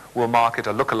competitor will market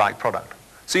a look-alike product.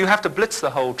 So you have to blitz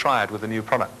the whole triad with a new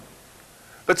product.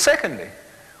 But secondly,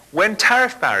 when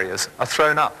tariff barriers are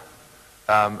thrown up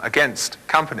against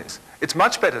companies, it's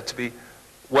much better to be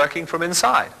working from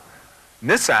inside.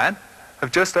 Nissan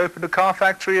have just opened a car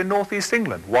factory in northeast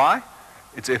England. Why?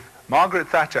 It's if Margaret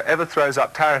Thatcher ever throws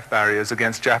up tariff barriers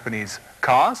against Japanese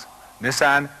cars,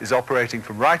 Nissan is operating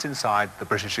from right inside the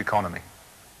British economy.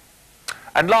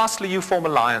 And lastly, you form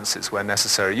alliances where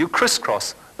necessary. You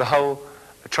crisscross the whole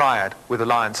triad with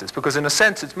alliances, because in a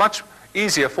sense it's much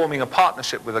easier forming a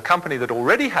partnership with a company that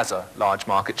already has a large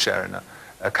market share in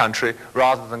a country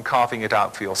rather than carving it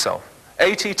out for yourself.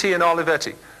 ATT and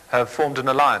Olivetti have formed an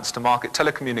alliance to market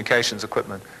telecommunications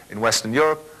equipment in Western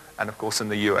Europe and of course in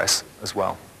the US as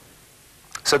well.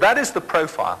 So that is the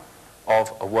profile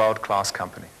of a world-class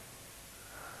company.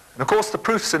 And of course the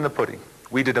proof's in the pudding.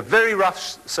 We did a very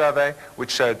rough survey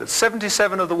which showed that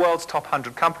 77 of the world's top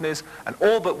 100 companies and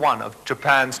all but 1 of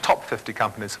Japan's top 50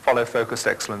 companies follow focused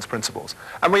excellence principles.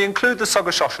 And we include the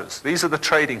Sogoshoshes. These are the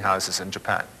trading houses in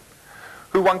Japan,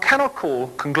 who one cannot call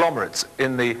conglomerates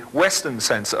in the Western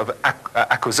sense of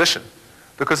acquisition,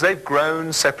 because they've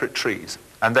grown separate trees,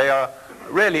 and they are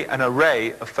really an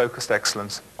array of focused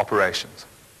excellence operations.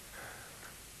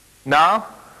 Now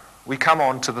we come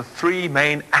on to the 3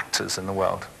 main actors in the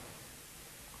world.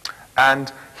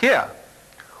 And here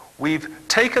we've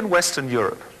taken Western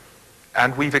Europe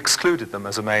and we've excluded them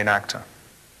as a main actor.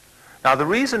 Now the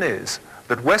reason is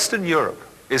that Western Europe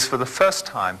is for the first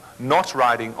time not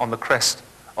riding on the crest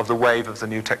of the wave of the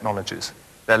new technologies.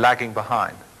 They're lagging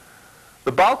behind.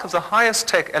 The bulk of the highest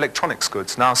tech electronics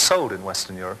goods now sold in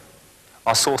Western Europe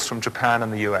are sourced from Japan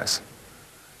and the US.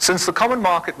 Since the common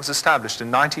market was established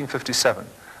in 1957,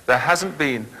 there hasn't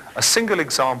been a single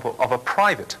example of a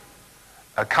private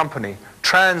company,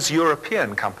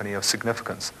 trans-European company of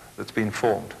significance that's been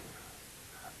formed.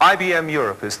 IBM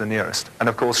Europe is the nearest, and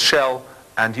of course Shell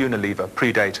and Unilever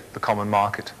predate the common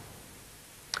market.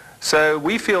 So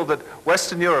we feel that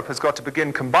Western Europe has got to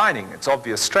begin combining its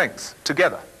obvious strengths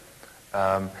together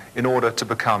in order to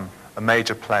become a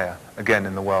major player again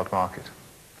in the world market.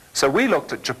 So we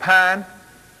looked at Japan,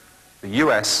 the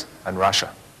US, and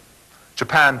Russia.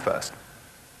 Japan first.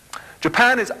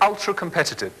 Japan is ultra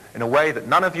competitive in a way that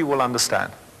none of you will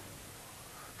understand.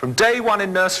 From day 1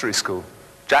 in nursery school,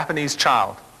 Japanese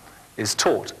child is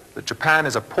taught that Japan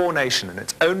is a poor nation, and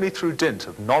it's only through dint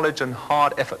of knowledge and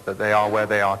hard effort that they are where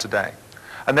they are today.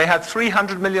 And they have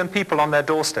 300 million people on their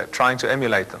doorstep trying to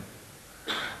emulate them.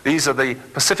 These are the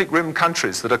Pacific Rim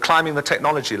countries that are climbing the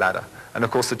technology ladder, and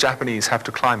of course the Japanese have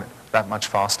to climb it that much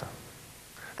faster.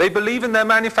 They believe in their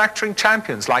manufacturing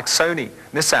champions like Sony,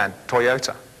 Nissan,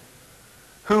 Toyota,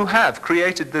 who have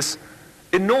created this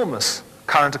enormous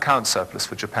current account surplus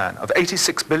for Japan of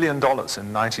 $86 billion in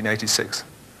 1986.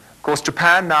 Of course,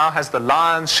 Japan now has the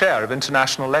lion's share of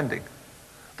international lending.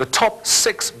 The top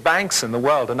 6 banks in the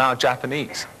world are now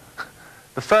Japanese.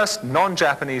 The first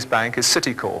non-Japanese bank is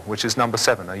Citicorp, which is number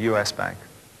 7, a US bank.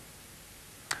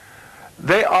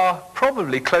 They are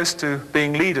probably close to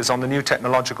being leaders on the new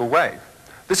technological wave.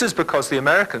 This is because the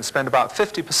Americans spend about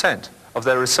 50% of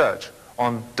their research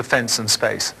on defense and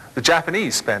space. The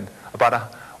Japanese spend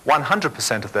about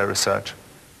 100% of their research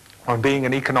on being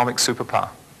an economic superpower.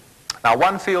 Now,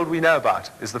 one field we know about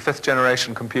is the 5th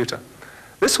generation computer.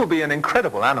 This will be an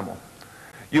incredible animal.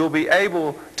 You'll be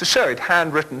able to show it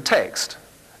handwritten text,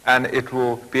 and it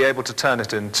will be able to turn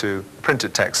it into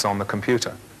printed text on the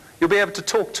computer. You'll be able to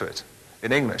talk to it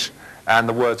in English, and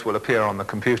the words will appear on the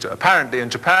computer. Apparently in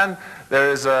Japan, there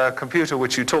is a computer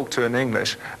which you talk to in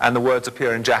English, and the words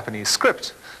appear in Japanese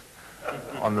script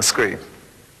on the screen.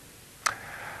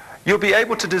 You'll be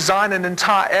able to design an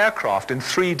entire aircraft in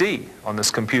 3D on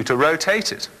this computer,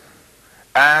 rotate it,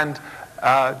 and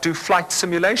do flight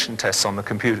simulation tests on the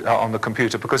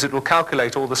computer because it will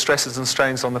calculate all the stresses and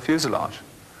strains on the fuselage.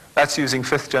 That's using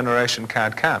 5th generation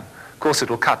CAD/CAM. Of course, it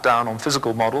will cut down on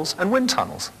physical models and wind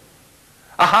tunnels.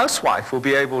 A housewife will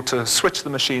be able to switch the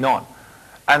machine on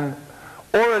and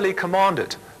orally command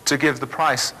it to give the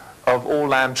price of all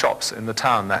lamb chops in the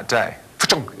town that day.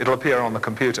 It'll appear on the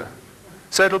computer.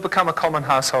 So it'll become a common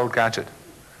household gadget.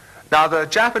 Now, the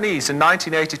Japanese in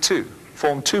 1982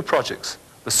 formed 2 projects,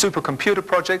 the supercomputer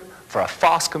project for a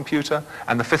fast computer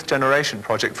and the 5th generation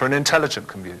project for an intelligent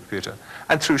computer.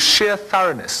 And through sheer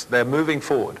thoroughness, they're moving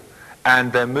forward,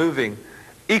 and they're moving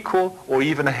equal or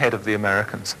even ahead of the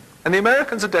Americans. And the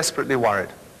Americans are desperately worried.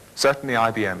 Certainly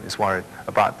IBM is worried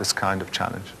about this kind of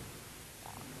challenge.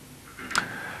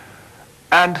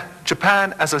 And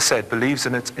Japan, as I said, believes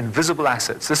in its invisible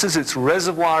assets. This is its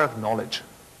reservoir of knowledge,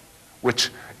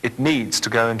 which it needs to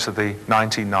go into the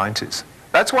 1990s.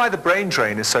 That's why the brain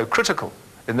drain is so critical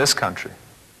in this country.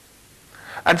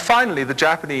 And finally, the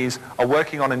Japanese are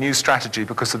working on a new strategy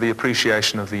because of the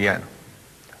appreciation of the yen.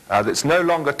 That's no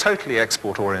longer totally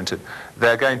export-oriented.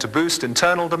 They're going to boost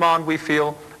internal demand, we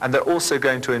feel, and they're also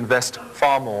going to invest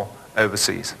far more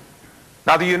overseas.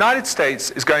 Now, the United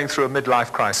States is going through a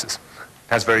midlife crisis.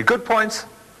 It has very good points,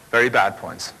 very bad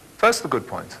points. First, the good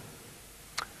points.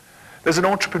 There's an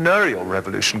entrepreneurial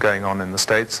revolution going on in the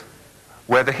States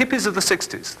where the hippies of the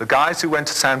 60s, the guys who went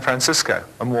to San Francisco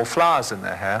and wore flowers in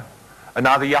their hair, are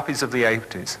now the yuppies of the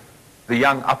 80s, the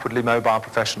young upwardly mobile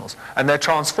professionals. And they're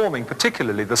transforming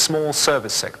particularly the small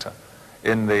service sector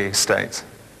in the States.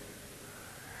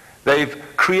 They've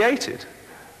created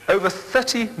over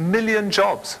 30 million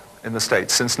jobs in the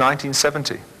States since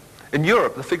 1970. In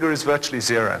Europe, the figure is virtually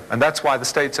 0, and that's why the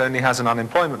States only has an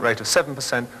unemployment rate of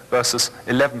 7% versus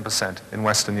 11% in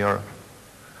Western Europe.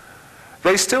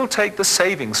 They still take the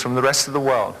savings from the rest of the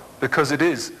world because it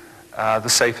is the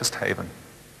safest haven.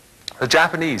 The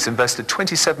Japanese invested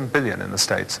 $27 billion in the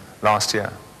States last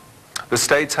year. The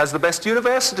States has the best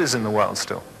universities in the world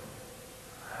still.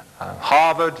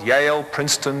 Harvard, Yale,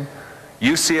 Princeton,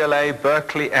 UCLA,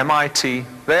 Berkeley, MIT,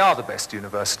 they are the best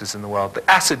universities in the world. The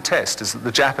acid test is that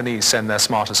the Japanese send their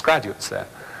smartest graduates there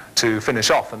to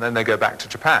finish off, and then they go back to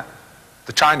Japan.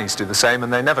 The Chinese do the same,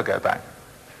 and they never go back.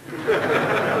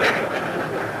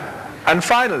 And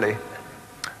finally,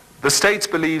 the States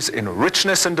believes in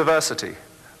richness and diversity.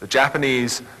 The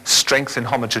Japanese strength in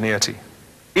homogeneity.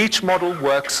 Each model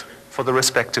works for the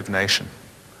respective nation.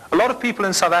 A lot of people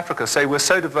in South Africa say we're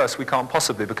so diverse we can't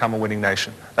possibly become a winning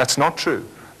nation. That's not true.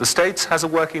 The States has a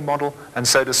working model, and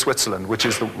so does Switzerland, which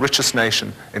is the richest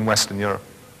nation in Western Europe.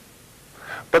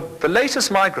 But the latest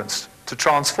migrants to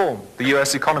transform the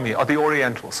US economy are the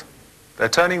Orientals. They're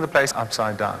turning the place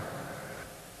upside down.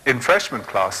 In freshman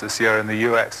class this year in the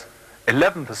US,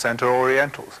 11% are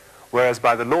Orientals, whereas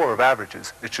by the law of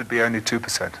averages, it should be only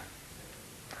 2%.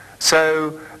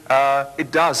 So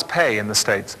it does pay in the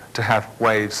States to have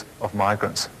waves of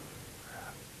migrants.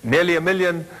 Nearly 1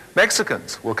 million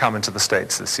Mexicans will come into the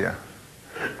States this year.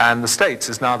 And the States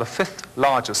is now the 5th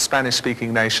largest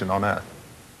Spanish-speaking nation on earth.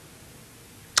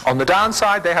 On the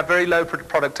downside, they have very low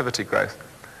productivity growth.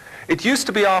 It used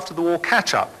to be after the war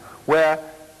catch-up, where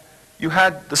you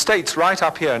had the States right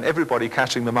up here and everybody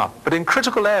catching them up. But in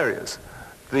critical areas,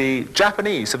 the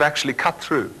Japanese have actually cut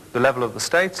through the level of the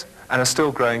States and are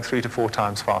still growing 3 to 4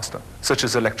 times faster, such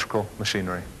as electrical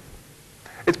machinery.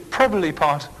 It's probably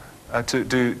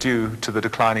due to the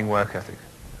declining work ethic.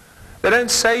 They don't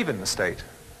save in the state.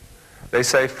 they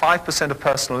save 5% of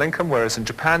personal income, whereas in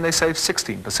Japan they save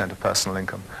 16% of personal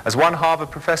income. As one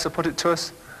Harvard professor put it to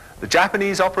us, the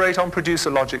Japanese operate on producer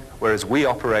logic, whereas we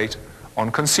operate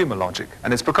on consumer logic.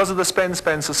 And it's because of the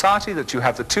spend-spend society that you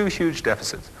have the two huge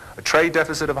deficits, a trade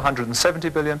deficit of 170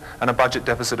 billion and a budget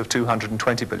deficit of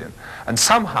 220 billion. And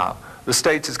somehow the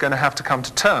States is going to have to come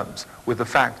to terms with the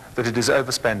fact that it is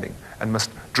overspending and must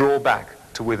draw back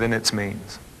to within its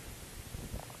means.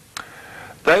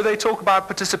 Though they talk about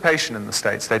participation in the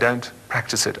States, they don't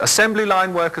practice it. Assembly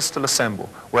line workers still assemble,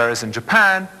 whereas in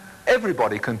Japan,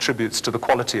 everybody contributes to the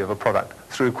quality of a product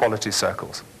through quality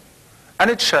circles. And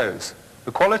it shows.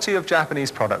 The quality of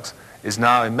Japanese products is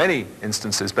now in many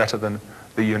instances better than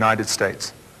the United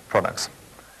States products.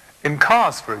 In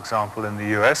cars, for example, in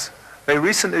the US, they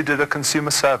recently did a consumer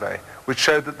survey which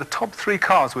showed that the top 3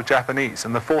 cars were Japanese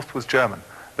and the 4th was German.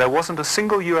 There wasn't a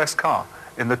single US car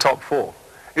in the top 4.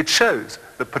 It shows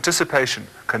that participation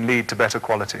can lead to better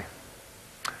quality.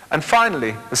 And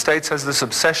finally, the States has this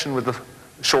obsession with the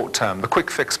short term, the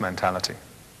quick fix mentality.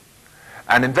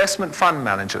 And investment fund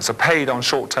managers are paid on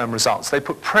short-term results. They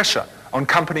put pressure on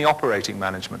company operating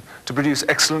management to produce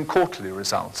excellent quarterly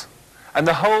results. And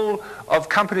the whole of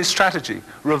company strategy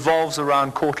revolves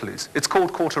around quarterlies. It's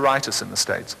called quarteritis in the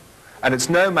States. And it's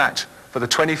no match for the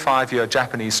 25-year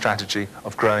Japanese strategy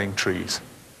of growing trees.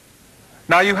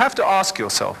 Now you have to ask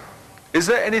yourself, is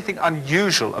there anything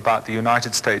unusual about the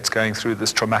United States going through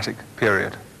this traumatic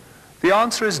period? The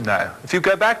answer is no. If you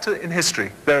go back in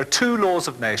history, there are 2 laws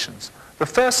of nations. The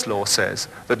first law says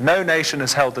that no nation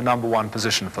has held the #1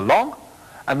 position for long,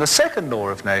 and the second law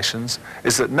of nations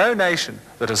is that no nation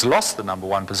that has lost the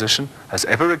 #1 position has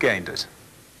ever regained it.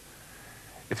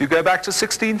 If you go back to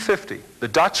 1650, the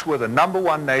Dutch were the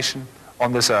 #1 nation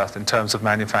on this earth in terms of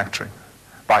manufacturing.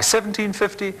 By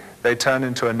 1750, they turned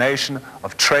into a nation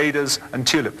of traders and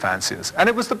tulip fanciers, and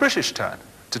it was the British turn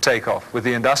to take off with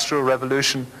the Industrial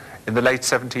Revolution in the late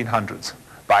 1700s.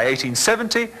 By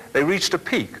 1870, they reached a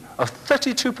peak of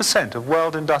 32% of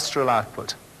world industrial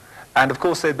output. And of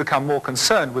course, they'd become more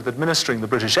concerned with administering the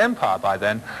British Empire by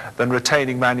then than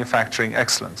retaining manufacturing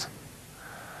excellence.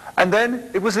 And then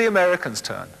it was the Americans'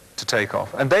 turn to take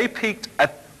off. And they peaked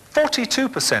at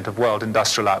 42% of world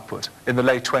industrial output in the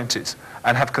late 20s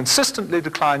and have consistently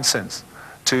declined since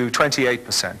to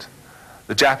 28%.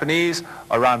 The Japanese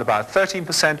are around about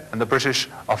 13% and the British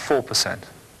are 4%.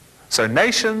 So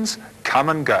nations come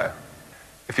and go.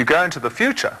 If you go into the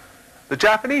future, the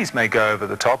Japanese may go over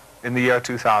the top in the year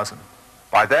 2000.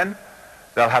 By then,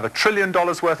 they'll have $1 trillion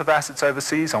worth of assets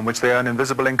overseas on which they earn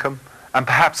invisible income and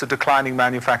perhaps a declining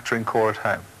manufacturing core at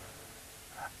home.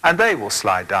 And they will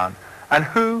slide down. And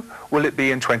who will it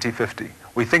be in 2050?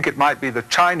 We think it might be the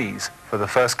Chinese for the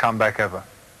first comeback ever.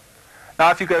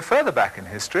 Now, if you go further back in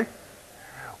history,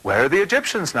 where are the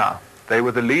Egyptians now? They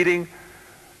were the leading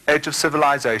edge of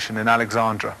civilization in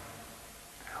Alexandria.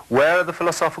 Where are the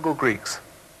philosophical Greeks,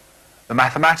 the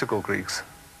mathematical Greeks,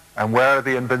 and where are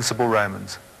the invincible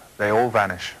Romans? They all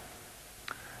vanish.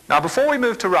 Now, before we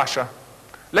move to Russia,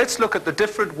 let's look at the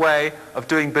different way of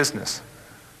doing business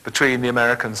between the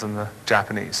Americans and the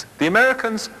Japanese. The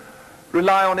Americans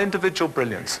rely on individual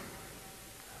brilliance.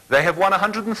 They have won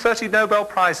 130 Nobel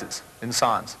Prizes in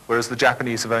science, whereas the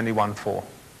Japanese have only won 4.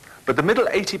 But the middle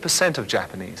 80% of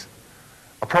Japanese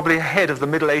are probably ahead of the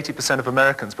middle 80% of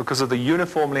Americans because of the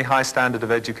uniformly high standard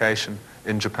of education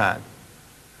in Japan.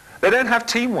 They don't have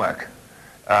teamwork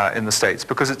in the States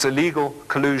because it's illegal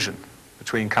collusion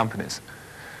between companies.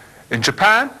 In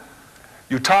Japan,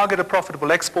 you target a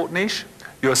profitable export niche,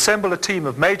 you assemble a team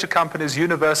of major companies,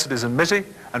 universities and MITI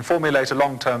and formulate a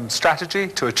long-term strategy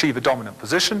to achieve a dominant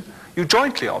position. You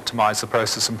jointly optimize the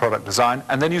process and product design,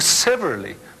 and then you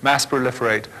severally mass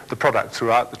proliferate the product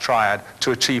throughout the triad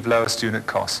to achieve lowest unit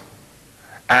costs.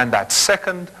 And that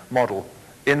second model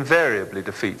invariably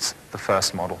defeats the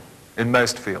first model in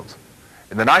most fields.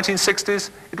 In the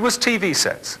 1960s, it was TV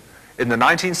sets. In the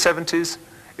 1970s,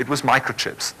 it was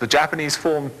microchips. The Japanese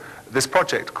formed this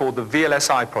project called the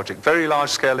VLSI project, Very Large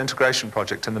Scale Integration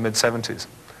Project, in the mid-70s.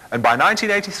 And by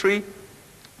 1983,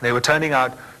 they were turning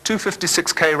out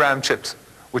 256K RAM chips,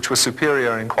 which were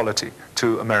superior in quality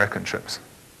to American chips,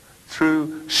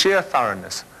 through sheer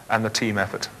thoroughness and the team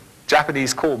effort.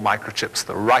 Japanese call microchips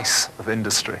the rice of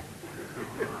industry.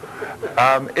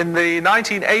 In the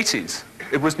 1980s,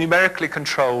 it was numerically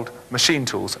controlled machine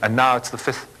tools, and now it's the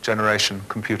 5th generation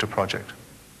computer project.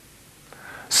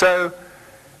 So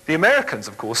the Americans,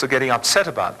 of course, are getting upset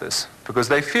about this because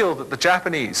they feel that the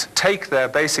Japanese take their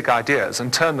basic ideas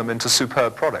and turn them into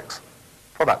superb products,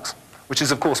 which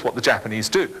is, of course, what the Japanese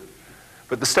do.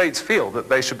 But the States feel that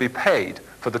they should be paid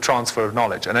for the transfer of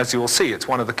knowledge. And as you will see, it's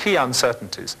one of the key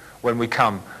uncertainties when we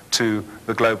come to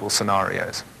the global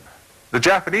scenarios. The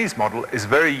Japanese model is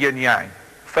very yin-yang.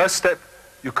 First step,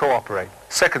 you cooperate.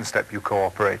 Second step, you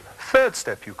cooperate. Third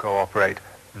step, you cooperate.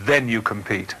 Then you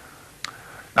compete.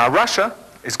 Now, Russia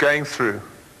is going through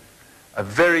a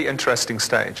very interesting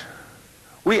stage.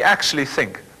 We actually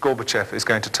think Gorbachev is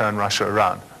going to turn Russia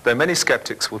around, though many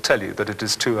skeptics will tell you that it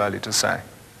is too early to say.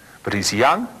 But he's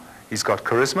young, he's got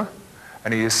charisma,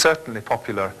 and he is certainly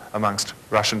popular amongst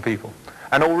Russian people.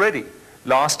 And already,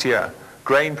 last year,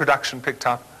 grain production picked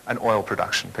up and oil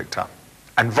production picked up.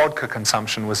 And vodka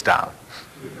consumption was down.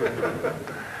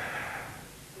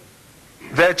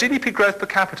 Their GDP growth per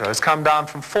capita has come down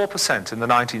from 4% in the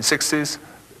 1960s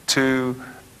to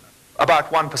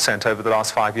about 1% over the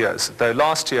last 5 years, though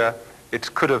last year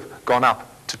it could have gone up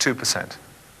to 2%.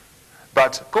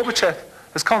 But Gorbachev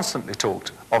has constantly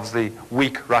talked of the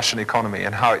weak Russian economy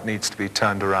and how it needs to be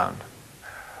turned around.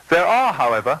 There are,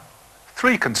 however,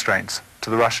 3 constraints to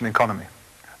the Russian economy.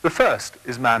 The first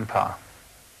is manpower.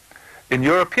 In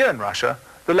European Russia,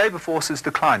 the labor force is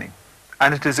declining,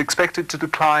 and it is expected to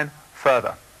decline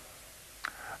further.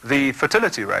 The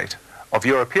fertility rate of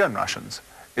European Russians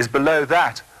is below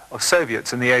that of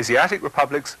Soviets in the Asiatic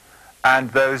republics and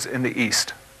those in the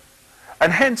East.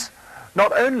 And hence,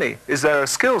 not only is there a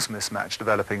skills mismatch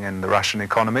developing in the Russian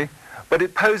economy, but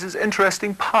it poses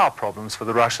interesting power problems for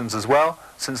the Russians as well,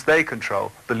 since they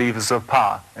control the levers of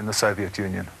power in the Soviet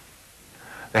Union.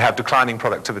 They have declining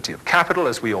productivity of capital,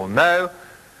 as we all know,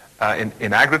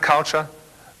 in agriculture,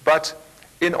 but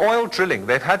in oil drilling,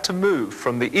 they've had to move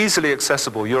from the easily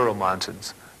accessible Ural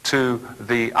Mountains to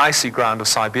the icy ground of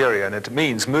Siberia, and it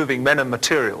means moving men and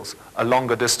materials a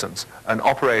longer distance and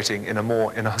operating in a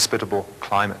more inhospitable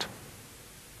climate.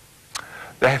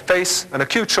 They face an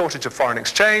acute shortage of foreign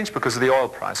exchange because of the oil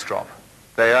price drop.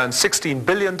 They earned $16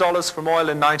 billion from oil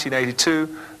in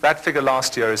 1982. That figure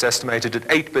last year is estimated at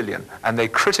 $8 billion, and they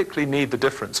critically need the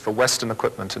difference for Western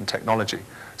equipment and technology.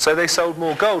 So they sold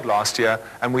more gold last year,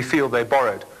 and we feel they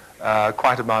borrowed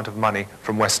quite an amount of money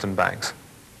from Western banks.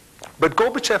 But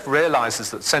Gorbachev realizes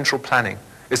that central planning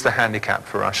is the handicap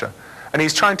for Russia, and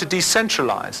he's trying to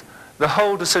decentralize the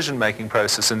whole decision-making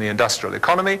process in the industrial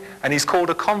economy, and he's called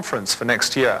a conference for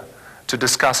next year to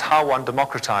discuss how one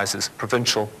democratizes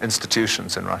provincial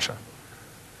institutions in Russia.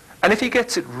 And if he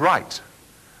gets it right,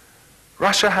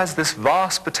 Russia has this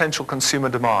vast potential consumer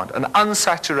demand, an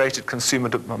unsaturated consumer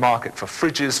market for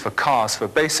fridges, for cars, for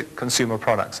basic consumer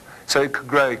products. So it could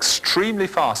grow extremely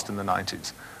fast in the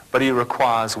 90s, but he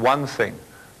requires one thing,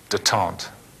 détente.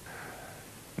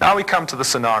 Now we come to the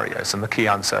scenarios and the key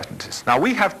uncertainties. Now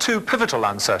we have 2 pivotal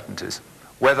uncertainties,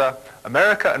 whether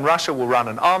America and Russia will run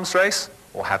an arms race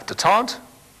or have détente,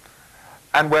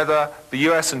 and whether the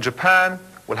US and Japan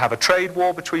will have a trade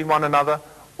war between one another,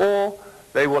 or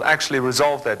they will actually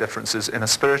resolve their differences in a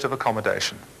spirit of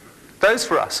accommodation. Those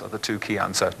for us are the 2 key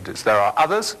uncertainties. There are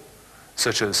others,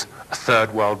 such as a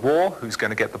third world war, who's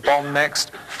going to get the bomb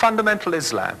next, fundamental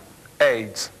Islam,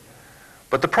 AIDS.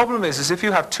 But the problem is if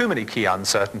you have too many key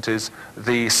uncertainties,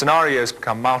 the scenarios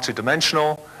become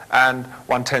multidimensional and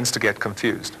one tends to get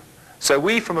confused. So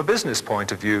we, from a business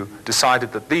point of view,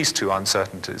 decided that these 2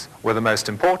 uncertainties were the most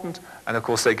important, and of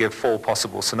course they give 4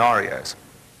 possible scenarios.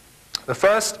 The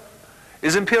first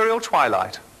is imperial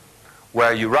twilight,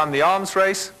 where you run the arms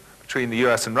race between the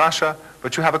US and Russia,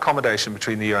 but you have accommodation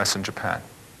between the US and Japan.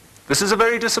 This is a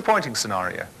very disappointing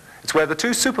scenario. It's where the 2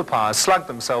 superpowers slug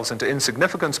themselves into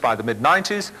insignificance by the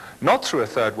mid-90s, not through a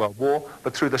third world war,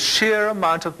 but through the sheer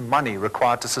amount of money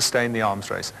required to sustain the arms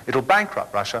race. It'll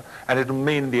bankrupt Russia, and it'll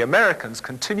mean the Americans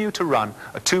continue to run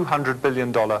a $200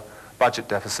 billion budget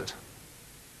deficit.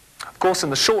 Of course, in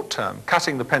the short term,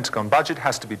 cutting the Pentagon budget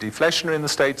has to be deflationary in the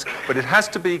States, but it has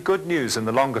to be good news in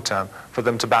the longer term for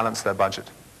them to balance their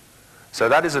budget. So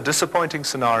that is a disappointing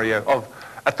scenario of,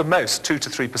 at the most, 2 to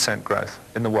 3% growth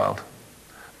in the world.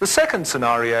 The second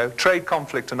scenario, trade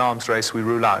conflict and arms race, we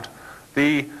rule out.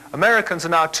 The Americans are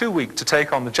now too weak to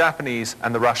take on the Japanese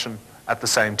and the Russian at the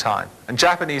same time. And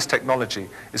Japanese technology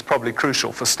is probably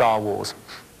crucial for Star Wars.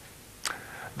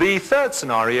 The third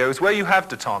scenario is where you have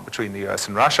détente between the US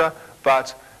and Russia,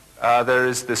 but there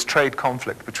is this trade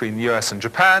conflict between the US and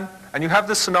Japan, and you have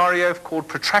this scenario called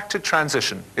protracted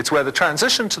transition. It's where the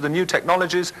transition to the new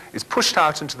technologies is pushed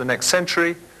out into the next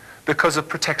century because of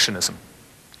protectionism.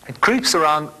 It creeps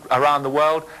around the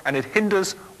world, and it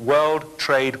hinders world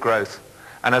trade growth.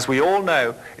 And as we all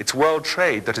know, it's world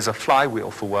trade that is a flywheel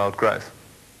for world growth.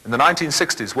 In the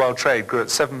 1960s, world trade grew at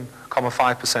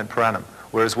 7.5% per annum,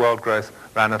 whereas world growth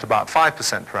ran at about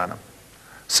 5% per annum.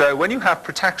 So when you have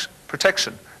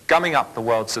protection gumming up the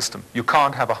world system. You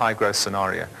can't have a high growth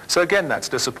scenario. So again, that's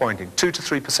disappointing, 2 to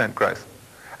 3% growth.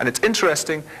 And it's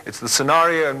interesting, it's the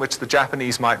scenario in which the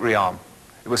Japanese might rearm.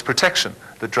 It was protection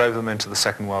that drove them into the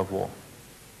Second World War.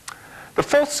 The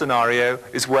fourth scenario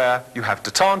is where you have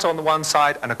détente on the one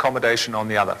side and accommodation on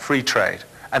the other, free trade.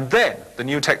 And then the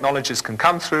new technologies can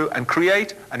come through and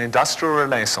create an industrial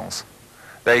renaissance.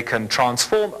 They can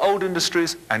transform old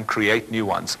industries and create new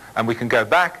ones. And we can go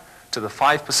back to the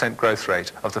 5% growth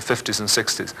rate of the 50s and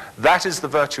 60s. That is the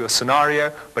virtuous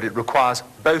scenario, but it requires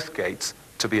both gates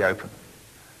to be open.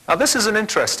 Now this is an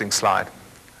interesting slide.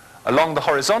 Along the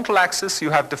horizontal axis,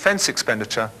 you have defense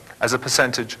expenditure as a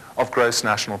percentage of gross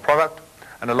national product,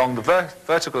 and along the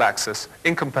vertical axis,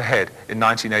 income per head in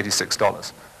 1986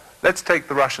 dollars. Let's take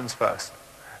the Russians first.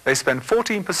 They spend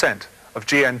 14% of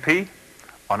GNP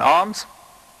on arms,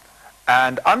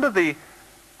 and under the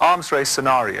arms race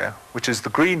scenario, which is the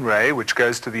green ray, which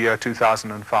goes to the year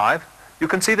 2005, you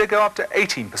can see they go up to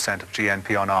 18% of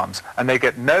GNP on arms, and they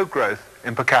get no growth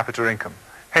in per capita income.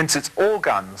 Hence, it's all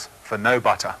guns for no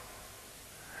butter.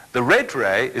 The red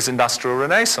ray is industrial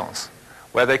renaissance,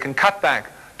 where they can cut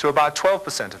back to about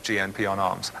 12% of GNP on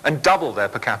arms and double their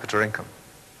per capita income.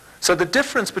 So the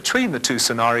difference between the two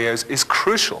scenarios is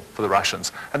crucial for the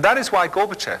Russians, and that is why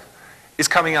Gorbachev is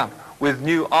coming up with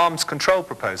new arms control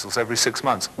proposals every 6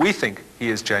 months. We think he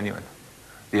is genuine.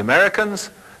 The Americans,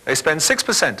 they spend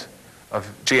 6% of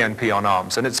GNP on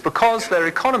arms, and it's because their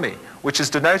economy, which is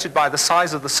denoted by the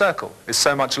size of the circle, is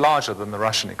so much larger than the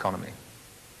Russian economy.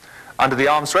 Under the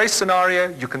arms race scenario,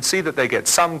 you can see that they get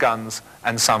some guns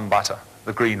and some butter,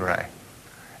 the green ray.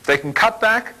 If they can cut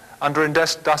back under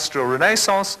industrial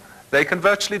renaissance, they can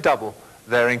virtually double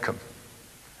their income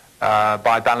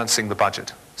by balancing the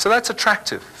budget. So that's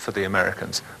attractive for the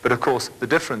Americans. But of course, the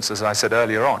difference, as I said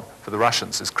earlier on, for the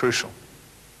Russians is crucial.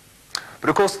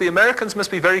 But of course, the Americans must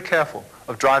be very careful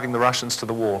of driving the Russians to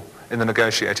the wall in the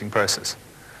negotiating process,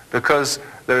 because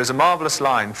there is a marvelous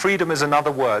line: freedom is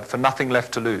another word for nothing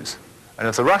left to lose. And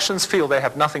if the Russians feel they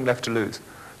have nothing left to lose,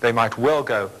 they might well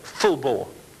go full bore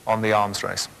on the arms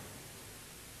race.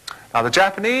 Now the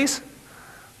Japanese,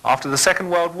 after the Second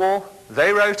World War,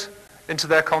 they wrote into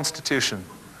their constitution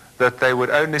that they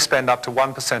would only spend up to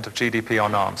 1% of GDP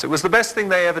on arms. It was the best thing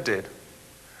they ever did,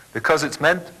 because it's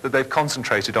meant that they've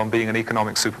concentrated on being an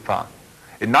economic superpower.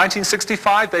 In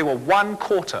 1965, they were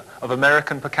 1/4 of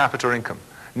American per capita income.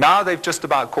 Now they've just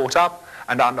about caught up,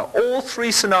 and under all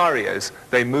three scenarios,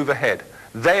 they move ahead.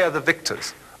 They are the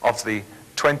victors of the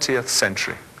 20th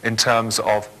century in terms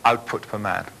of output per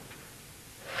man.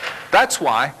 That's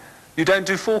why you don't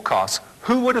do forecasts.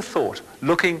 Who would have thought,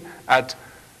 looking at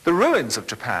the ruins of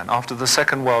Japan after the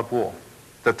Second World War,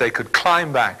 that they could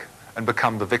climb back and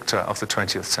become the victor of the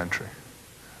 20th century?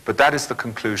 But that is the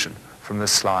conclusion from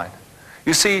this slide.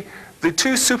 You see, the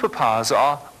two superpowers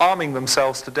are arming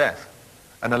themselves to death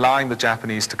and allowing the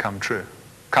Japanese to come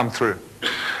through.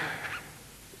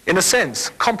 In a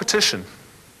sense, competition,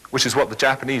 which is what the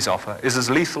Japanese offer, is as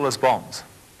lethal as bombs,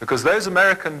 because those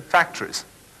American factories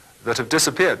that have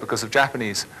disappeared because of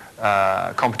Japanese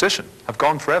competition have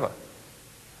gone forever.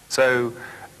 So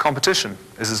competition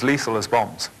is as lethal as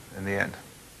bombs in the end.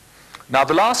 Now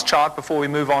the last chart before we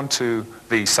move on to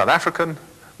the South African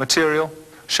material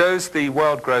shows the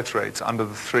world growth rates under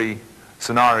the three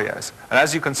scenarios. And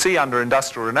as you can see, under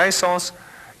industrial renaissance,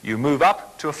 you move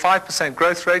up to a 5%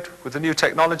 growth rate with the new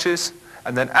technologies,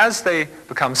 and then as they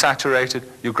become saturated,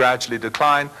 you gradually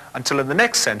decline until in the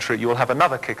next century you will have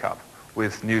another kick up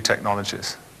with new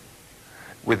technologies.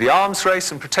 With the arms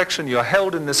race and protection, you're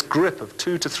held in this grip of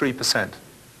 2 to 3%.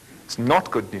 It's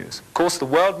not good news. Of course, the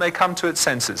world may come to its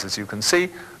senses, as you can see,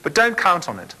 but don't count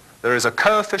on it. There is a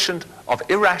coefficient of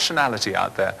irrationality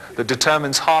out there that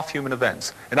determines half human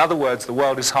events. In other words, the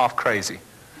world is half crazy.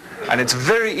 And it's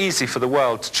very easy for the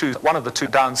world to choose one of the two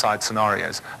downside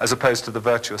scenarios as opposed to the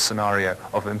virtuous scenario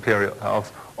of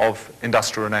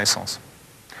industrial renaissance.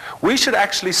 We should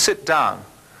actually sit down,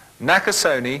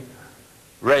 Nakasone,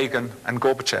 Reagan and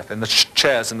Gorbachev in the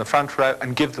chairs in the front row,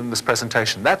 and give them this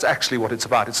presentation. That's actually what it's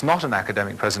about. It's not an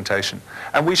academic presentation.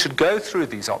 And we should go through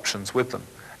these options with them.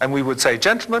 And we would say,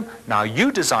 gentlemen, now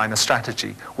you design a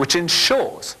strategy which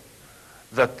ensures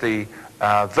that the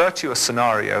virtuous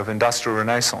scenario of industrial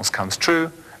renaissance comes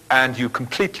true, and you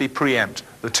completely preempt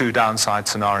the two downside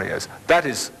scenarios. That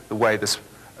is the way this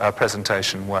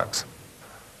presentation works.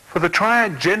 For the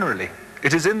Triad generally,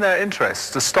 it is in their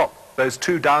interests to stop those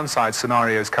two downside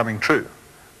scenarios coming true,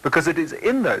 because it is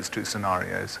in those two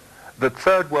scenarios that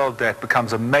third world debt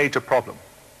becomes a major problem.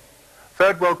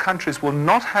 Third world countries will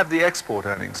not have the export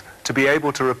earnings to be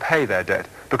able to repay their debt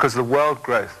because the world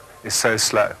growth is so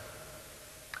slow.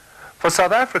 For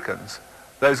South Africans,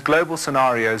 those global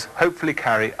scenarios hopefully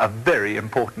carry a very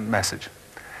important message.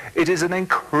 It is an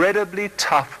incredibly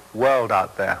tough world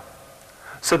out there,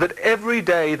 so that every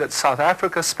day that South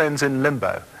Africa spends in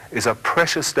limbo is a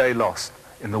precious day lost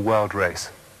in the world race.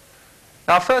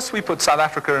 Now first we put South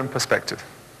Africa in perspective.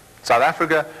 South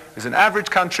Africa is an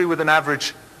average country with an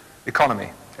average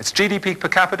economy. Its GDP per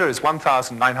capita is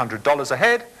 $1,900 a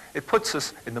head. It puts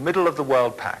us in the middle of the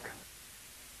world pack.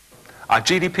 Our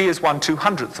GDP is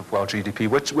 1/200th of world GDP.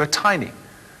 We're tiny.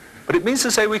 But it means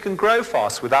to say we can grow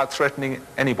fast without threatening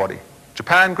anybody.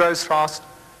 Japan grows fast,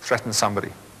 threatens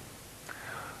somebody.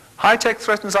 High-tech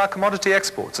threatens our commodity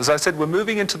exports. As I said, we're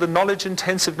moving into the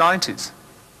knowledge-intensive 90s.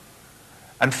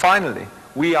 And finally,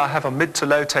 we have a mid to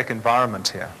low-tech environment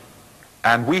here.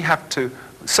 And we have to,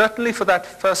 certainly for that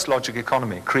first logic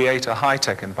economy, create a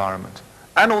high-tech environment.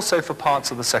 And also for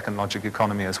parts of the second logic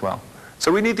economy as well.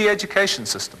 So we need the education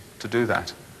system to do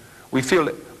that. We feel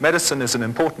medicine is an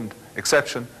important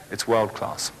exception. It's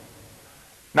world-class.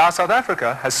 Now, South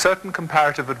Africa has certain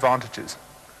comparative advantages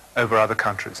over other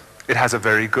countries. It has a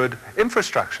very good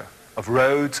infrastructure of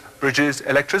roads, bridges,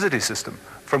 electricity system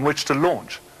from which to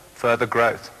launch further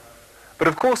growth. But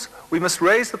of course, we must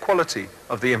raise the quality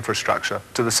of the infrastructure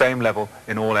to the same level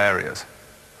in all areas.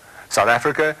 South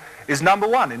Africa is number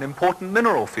one in important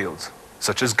mineral fields,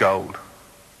 such as gold.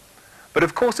 But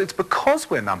of course, it's because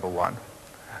we're number one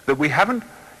that we haven't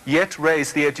yet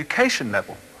raised the education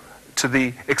level to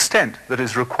the extent that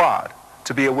is required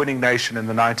to be a winning nation in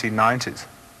the 1990s.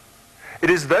 It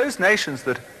is those nations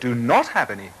that do not have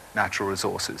any natural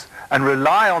resources and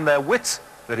rely on their wits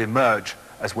that emerge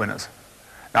as winners.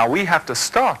 Now we have to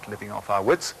start living off our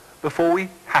wits before we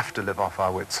have to live off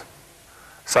our wits.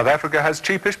 South Africa has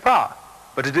cheapish power,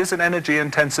 but it is an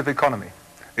energy-intensive economy.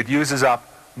 It uses up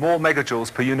more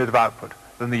megajoules per unit of output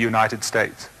than the United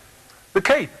States. The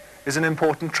Cape is an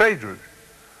important trade route.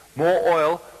 More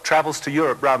oil travels to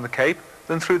Europe round the Cape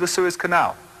than through the Suez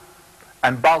Canal.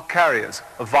 And bulk carriers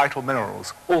of vital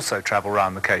minerals also travel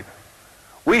round the Cape.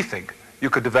 We think you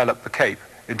could develop the Cape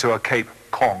into a Cape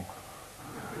Kong.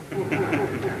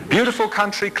 Beautiful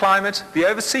country, climate. The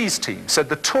overseas team said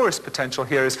the tourist potential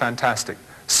here is fantastic.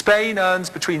 Spain earns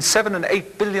between $7 and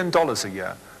 $8 billion a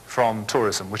year from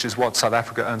tourism, which is what South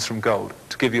Africa earns from gold,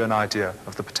 to give you an idea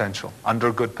of the potential under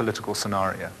a good political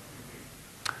scenario.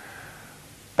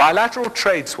 Bilateral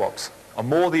trade swaps are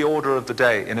more the order of the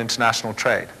day in international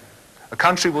trade. A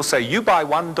country will say, you buy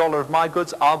 $1 of my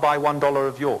goods, I'll buy $1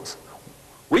 of yours.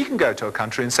 We can go to a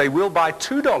country and say, we'll buy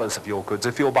 $2 of your goods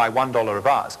if you'll buy $1 of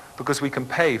ours, because we can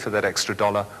pay for that extra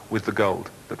dollar with the gold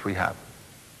that we have.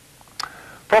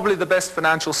 Probably the best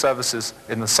financial services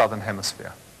in the southern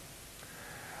hemisphere.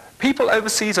 People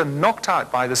overseas are knocked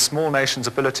out by the small nation's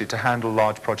ability to handle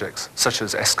large projects, such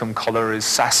as Eskom Collieries,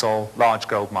 Sasol, large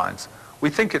gold mines.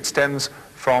 We think it stems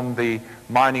from the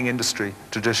mining industry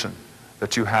tradition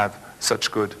that you have such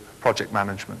good project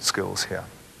management skills here.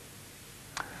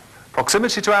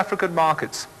 Proximity to African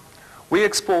markets. We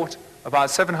export about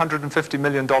 $750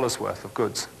 million worth of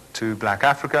goods to Black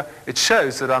Africa. It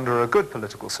shows that under a good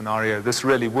political scenario, this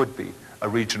really would be a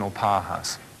regional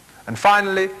powerhouse. And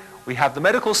finally, we have the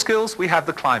medical skills, we have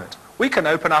the climate. We can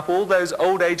open up all those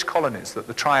old age colonies that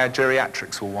the triad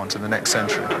geriatrics will want in the next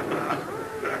century.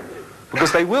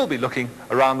 Because they will be looking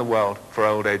around the world for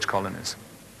old age colonies.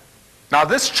 Now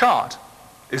this chart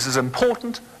is as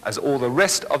important as all the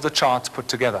rest of the charts put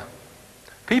together.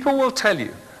 People will tell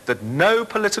you that no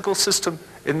political system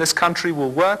in this country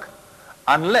will work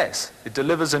unless it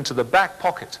delivers into the back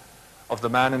pocket of the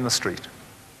man in the street.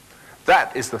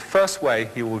 That is the first way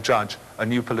he will judge a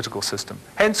new political system.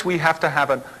 Hence, we have to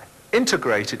have an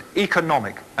integrated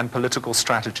economic and political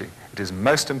strategy. It is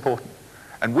most important.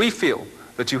 And we feel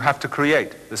that you have to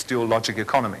create this dual logic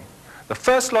economy. The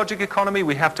first logic economy,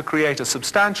 we have to create a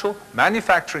substantial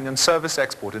manufacturing and service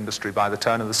export industry by the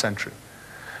turn of the century.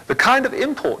 The kind of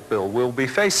import bill we'll be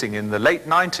facing in the late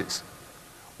 90s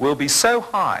will be so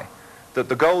high that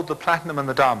the gold, the platinum and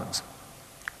the diamonds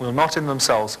will not in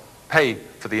themselves pay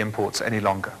for the imports any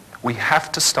longer. We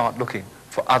have to start looking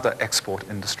for other export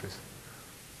industries.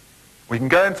 We can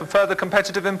go in for further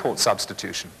competitive import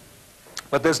substitution,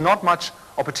 but there's not much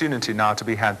opportunity now to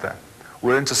be had there.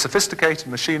 We're into sophisticated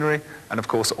machinery and of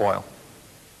course oil.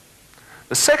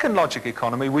 The second logic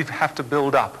economy, we have to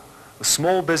build up the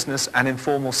small business and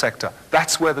informal sector.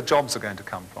 That's where the jobs are going to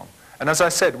come from. And as I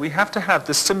said, we have to have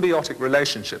this symbiotic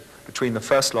relationship between the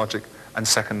first logic and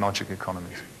second logic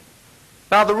economies.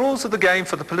 Now the rules of the game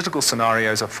for the political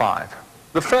scenarios are 5.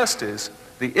 The first is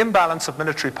the imbalance of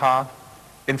military power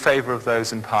in favor of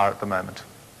those in power at the moment.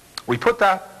 We put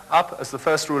that up as the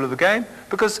first rule of the game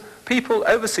because people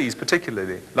overseas,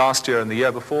 particularly last year and the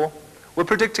year before, were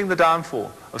predicting the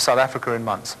downfall of South Africa in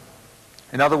months.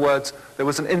 In other words, there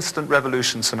was an instant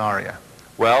revolution scenario.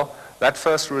 Well, that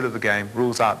first rule of the game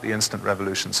rules out the instant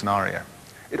revolution scenario.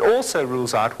 It also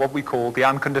rules out what we call the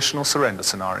unconditional surrender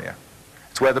scenario.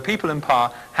 It's where the people in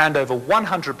power hand over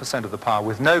 100% of the power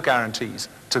with no guarantees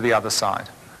to the other side.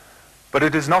 But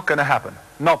it is not going to happen,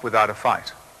 not without a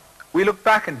fight. We look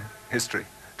back in history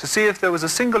to see if there was a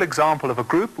single example of a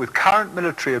group with current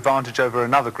military advantage over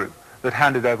another group that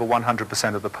handed over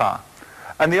 100% of the power.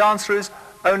 And the answer is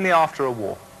only after a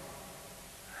war.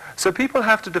 So people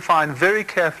have to define very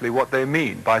carefully what they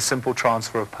mean by simple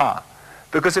transfer of power.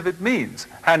 Because if it means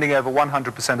handing over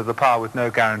 100% of the power with no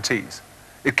guarantees,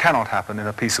 it cannot happen in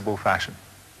a peaceable fashion.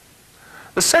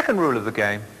 The second rule of the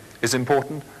game is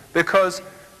important because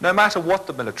no matter what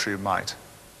the military might,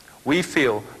 we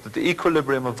feel that the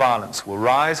equilibrium of violence will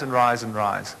rise and rise and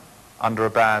rise under a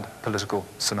bad political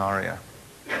scenario.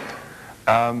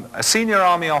 A senior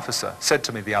army officer said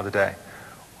to me the other day,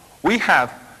 we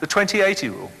have the 2080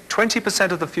 rule.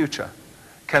 20% of the future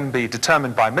can be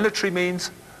determined by military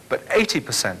means, but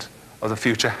 80% of the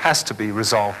future has to be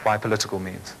resolved by political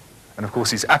means. And of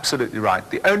course he's absolutely right.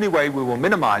 The only way we will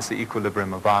minimize the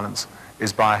equilibrium of violence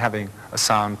is by having a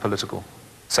sound political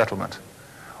settlement.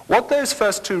 What those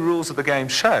first two rules of the game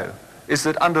show is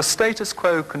that under status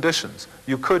quo conditions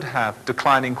you could have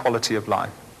declining quality of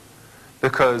life,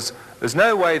 because there's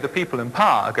no way the people in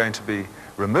power are going to be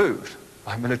removed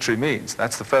by military means.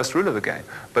 That's the first rule of the game.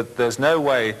 But there's no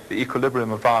way the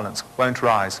equilibrium of violence won't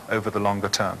rise over the longer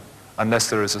term unless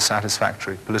there is a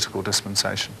satisfactory political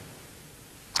dispensation.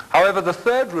 However, the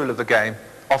third rule of the game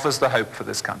offers the hope for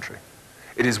this country.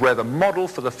 It is where the model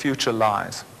for the future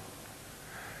lies.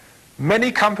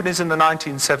 Many companies in the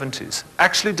 1970s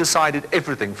actually decided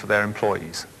everything for their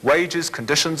employees. Wages,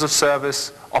 conditions of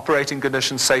service, operating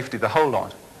conditions, safety, the whole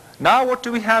lot. Now what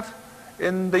do we have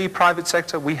in the private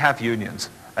sector? We have unions.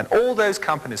 And all those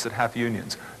companies that have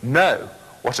unions know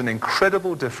what an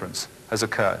incredible difference has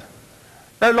occurred.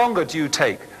 No longer do you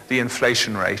take the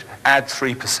inflation rate, add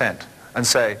 3%, and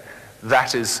say,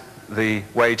 that is the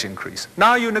wage increase.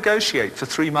 Now you negotiate for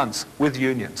 3 months with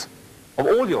unions of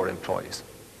all your employees.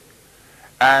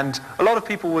 And a lot of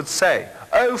people would say,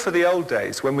 oh, for the old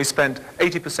days when we spent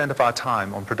 80% of our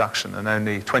time on production and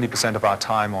only 20% of our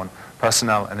time on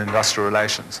personnel and industrial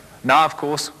relations. Now, of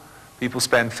course, people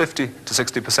spend 50 to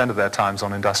 60% of their times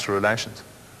on industrial relations.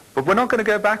 But we're not going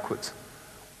to go backwards.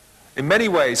 In many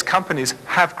ways, companies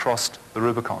have crossed the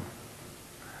Rubicon.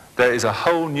 There is a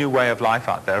whole new way of life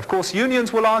out there. Of course,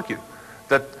 unions will argue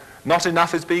that not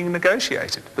enough is being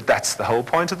negotiated. But that's the whole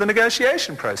point of the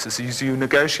negotiation process, is you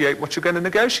negotiate what you're going to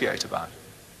negotiate about.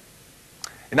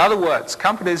 In other words,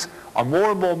 companies are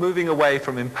more and more moving away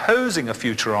from imposing a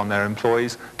future on their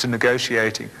employees to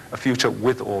negotiating a future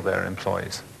with all their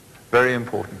employees. Very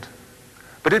important.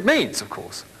 But it means, of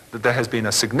course, that there has been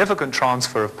a significant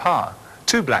transfer of power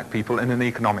to black people in an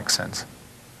economic sense.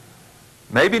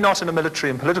 Maybe not in a military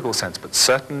and political sense, but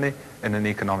certainly in an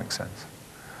economic sense.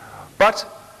 But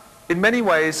in many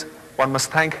ways, one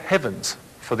must thank heavens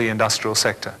for the industrial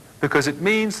sector, because it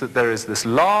means that there is this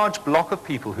large block of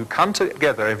people who come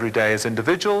together every day as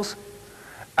individuals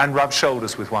and rub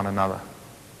shoulders with one another.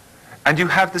 And you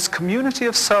have this community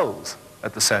of souls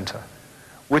at the center,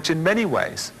 which in many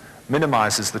ways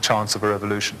minimizes the chance of a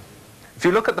revolution. If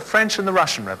you look at the French and the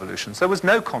Russian revolutions, there was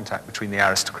no contact between the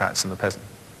aristocrats and the peasant.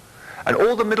 And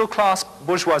all the middle-class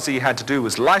bourgeoisie had to do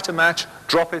was light a match,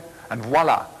 drop it, and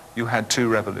voila, you had two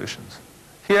revolutions.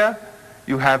 Here,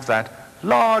 you have that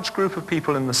large group of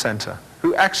people in the center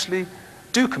who actually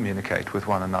do communicate with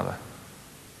one another.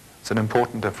 It's an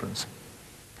important difference.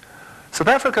 South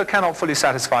Africa cannot fully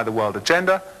satisfy the world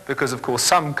agenda because, of course,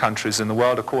 some countries in the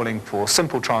world are calling for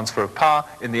simple transfer of power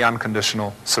in the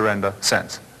unconditional surrender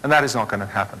sense. And that is not going to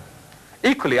happen.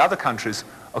 Equally, other countries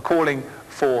are calling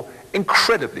for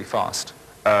incredibly fast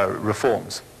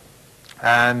reforms.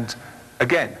 And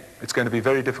again, it's going to be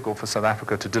very difficult for South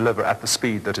Africa to deliver at the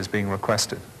speed that is being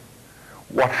requested.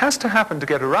 What has to happen to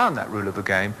get around that rule of the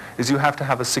game is you have to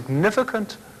have a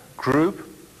significant group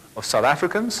of South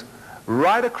Africans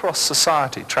right across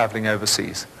society traveling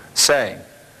overseas saying,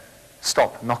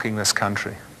 stop knocking this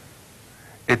country.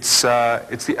 It's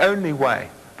the only way.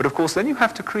 But of course, then you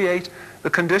have to create the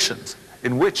conditions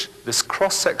in which this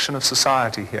cross-section of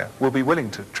society here will be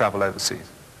willing to travel overseas.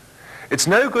 It's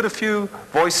no good a few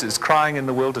voices crying in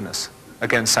the wilderness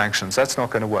against sanctions. That's not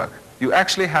going to work. You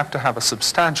actually have to have a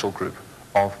substantial group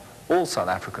of all South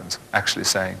Africans actually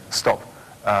saying, stop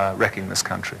wrecking this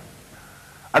country.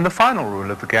 And the final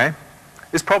rule of the game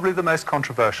is probably the most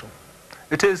controversial.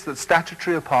 It is that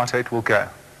statutory apartheid will go.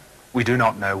 We do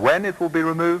not know when it will be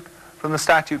removed from the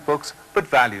statute books, but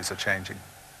values are changing.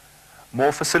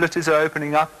 More facilities are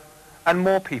opening up, and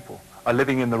more people are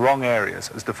living in the wrong areas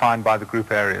as defined by the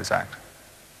Group Areas Act.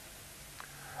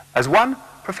 As one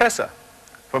professor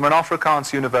from an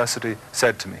Afrikaans university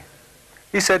said to me,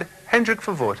 he said, Hendrik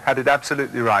Verwoerd had it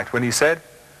absolutely right when he said,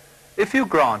 if you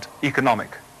grant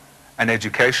economic and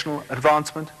educational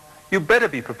advancement, you better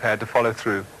be prepared to follow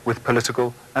through with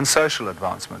political and social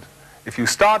advancement. If you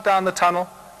start down the tunnel,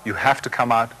 you have to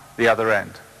come out the other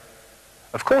end.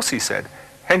 Of course, he said,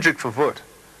 Hendrik Verwoerd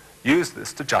used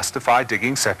this to justify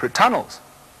digging separate tunnels.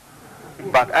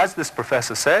 But as this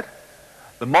professor said,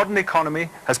 the modern economy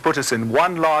has put us in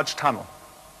one large tunnel.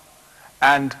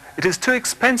 And it is too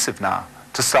expensive now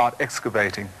to start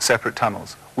excavating separate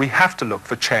tunnels. We have to look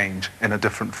for change in a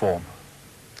different form.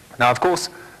 Now, of course,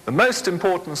 the most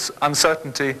important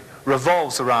uncertainty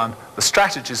revolves around the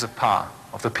strategies of power,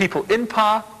 of the people in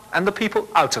power and the people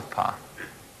out of power.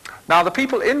 Now, the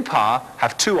people in power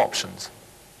have two options.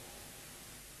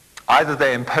 Either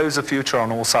they impose a future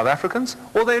on all South Africans,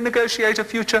 or they negotiate a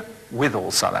future with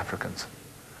all South Africans.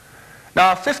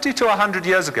 Now, 50 to 100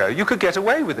 years ago, you could get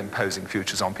away with imposing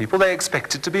futures on people they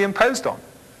expected to be imposed on.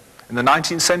 In the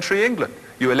 19th century England,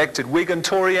 you elected Whig and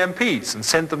Tory MPs and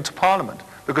sent them to Parliament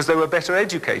because they were better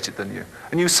educated than you.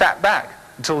 And you sat back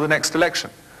until the next election,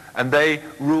 and they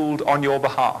ruled on your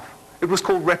behalf. It was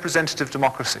called representative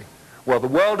democracy. Well, the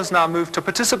world has now moved to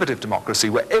participative democracy,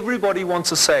 where everybody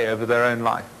wants a say over their own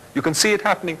life. You can see it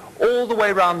happening all the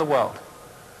way around the world.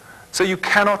 So you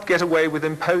cannot get away with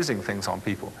imposing things on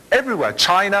people. Everywhere,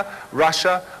 China,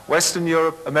 Russia, Western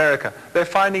Europe, America, they're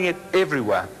finding it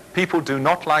everywhere. People do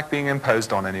not like being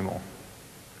imposed on anymore.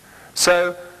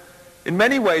 So, in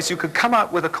many ways, you could come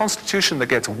out with a constitution that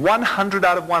gets 100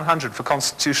 out of 100 for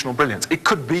constitutional brilliance. It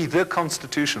could be the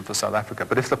constitution for South Africa,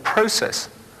 but if the process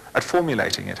at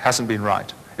formulating it hasn't been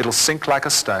right, it'll sink like a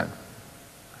stone.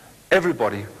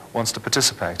 Everybody wants to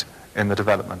participate in the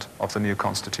development of the new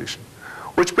constitution.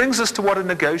 Which brings us to what a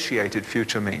negotiated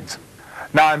future means.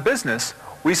 Now, in business,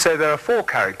 we say there are 4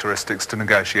 characteristics to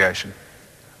negotiation.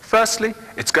 Firstly,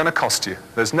 it's going to cost you.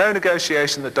 There's no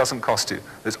negotiation that doesn't cost you.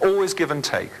 There's always give and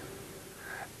take.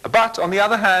 But, on the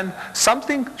other hand,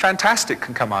 something fantastic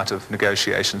can come out of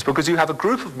negotiations because you have a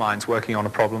group of minds working on a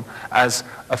problem as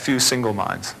a few single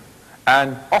minds.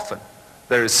 And often,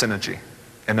 there is synergy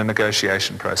in a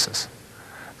negotiation process.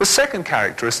 The second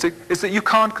characteristic is that you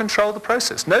can't control the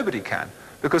process. Nobody can,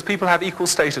 because people have equal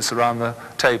status around the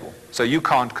table. So you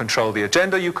can't control the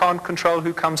agenda, you can't control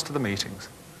who comes to the meetings.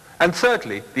 And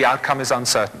thirdly, the outcome is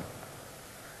uncertain.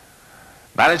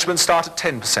 Management start at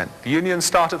 10%, the unions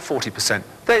start at 40%.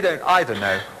 They don't either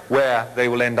know where they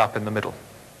will end up in the middle.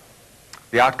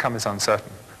 The outcome is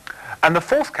uncertain. And the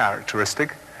fourth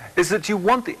characteristic is that you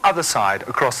want the other side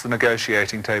across the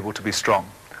negotiating table to be strong.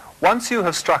 Once you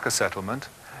have struck a settlement,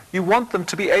 you want them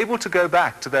to be able to go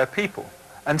back to their people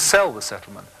and sell the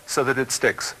settlement so that it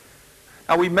sticks.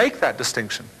 Now, we make that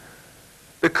distinction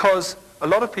because a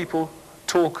lot of people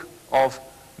talk of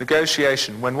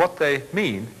negotiation when what they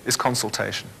mean is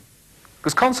consultation.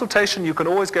 Because consultation, you can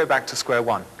always go back to square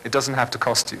one. It doesn't have to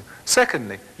cost you.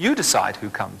 Secondly, you decide who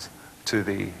comes to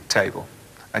the table,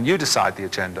 and you decide the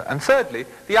agenda. And thirdly,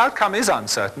 the outcome is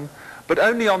uncertain, but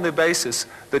only on the basis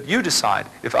that you decide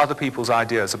if other people's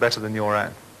ideas are better than your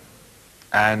own,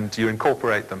 and you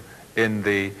incorporate them in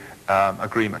the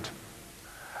agreement.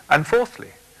 And fourthly,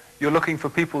 you're looking for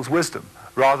people's wisdom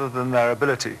rather than their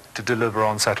ability to deliver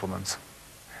on settlements.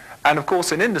 And of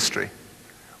course, in industry,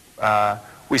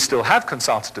 we still have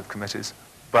consultative committees,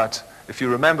 but if you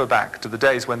remember back to the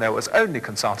days when there was only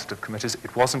consultative committees,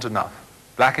 it wasn't enough.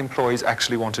 Black employees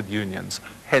actually wanted unions,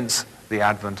 hence the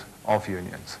advent of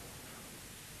unions.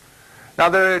 Now,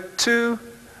 there are 2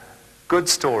 good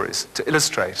stories to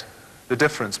illustrate the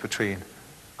difference between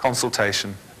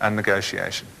consultation and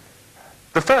negotiation.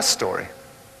 The first story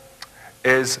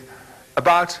is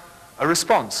about a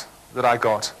response that I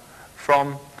got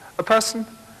from a person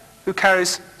who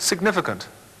carries significant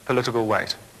political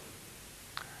weight.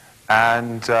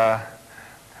 And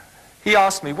he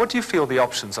asked me, what do you feel the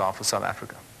options are for South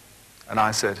Africa? And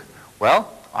I said,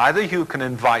 well, either you can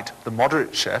invite the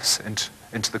moderate chefs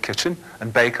into the kitchen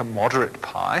and bake a moderate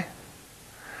pie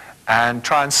and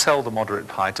try and sell the moderate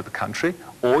pie to the country,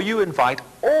 or you invite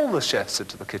all the chefs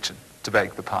into the kitchen to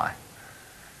bake the pie.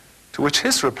 To which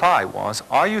his reply was,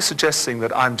 are you suggesting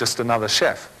that I'm just another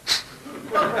chef?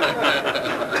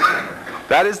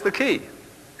 That is the key.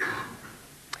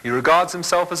 He regards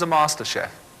himself as a master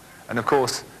chef. And of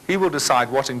course, He will decide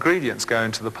what ingredients go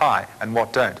into the pie and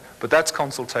what don't. But that's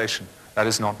consultation. That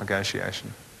is not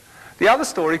negotiation. The other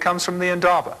story comes from the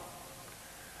Indaba.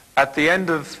 At the end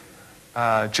of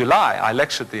July, I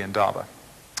lectured the Indaba.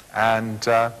 And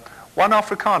one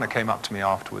Afrikaner came up to me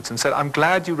afterwards and said, "I'm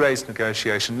glad you raised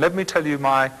negotiation. Let me tell you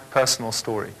my personal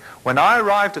story. When I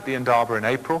arrived at the Indaba in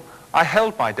April, I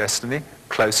held my destiny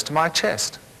close to my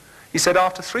chest." He said,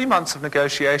 "After 3 months of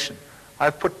negotiation,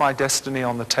 I've put my destiny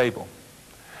on the table."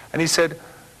 And he said,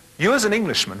 "You as an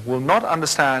Englishman will not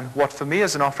understand what for me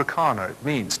as an Afrikaner it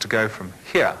means to go from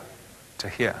here to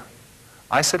here."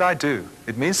 I said, "I do.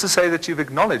 It means to say that you've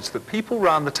acknowledged that people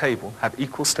round the table have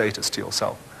equal status to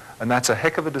yourself. And that's a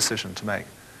heck of a decision to make."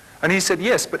 And he said,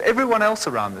 "Yes, but everyone else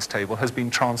around this table has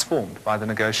been transformed by the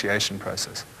negotiation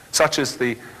process, such as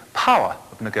the power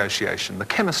of negotiation, the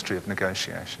chemistry of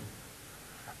negotiation."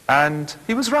 And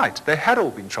he was right. They had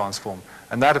all been transformed.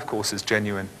 And that, of course, is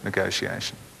genuine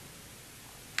negotiation.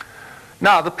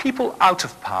 Now, the people out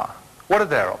of power, what are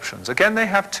their options? Again, they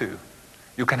have two.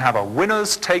 You can have a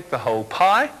winners take the whole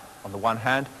pie, on the one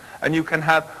hand, and you can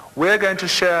have, we're going to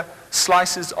share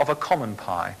slices of a common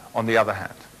pie, on the other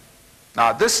hand. Now,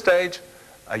 at this stage,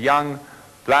 a young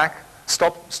black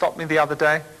stopped me the other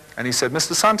day, and he said,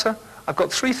 "Mr. Santa, I've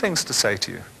got 3 things to say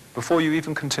to you before you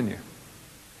even continue."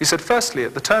 He said, "Firstly,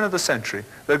 at the turn of the century,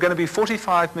 there are going to be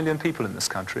 45 million people in this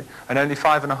country, and only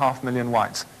 5.5 million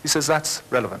whites." He says, "That's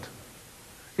relevant."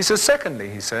 He says,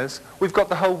 "Secondly," he says, "we've got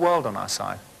the whole world on our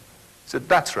side." He said,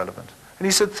 "That's relevant." And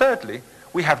he said, "Thirdly,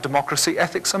 we have democracy,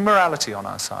 ethics, and morality on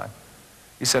our side."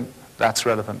 He said, "That's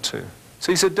relevant too."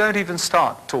 So he said, "Don't even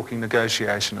start talking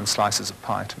negotiation and slices of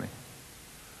pie to me."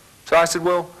 So I said,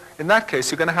 "Well, in that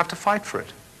case, you're going to have to fight for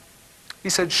it." He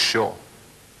said, "Sure."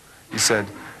 He said,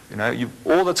 "You know,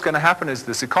 all that's going to happen is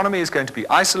this economy is going to be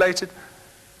isolated,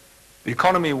 the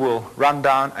economy will run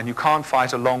down, and you can't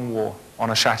fight a long war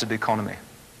on a shattered economy."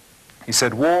 He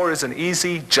said, "War is an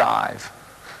easy jive."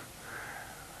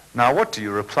 Now, what do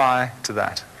you reply to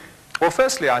that? Well,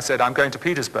 firstly, I said, I'm going to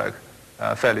Petersburg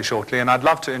fairly shortly, and I'd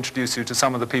love to introduce you to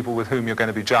some of the people with whom you're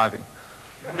going to be jiving.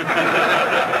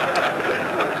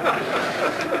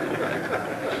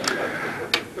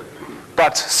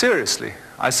 But seriously,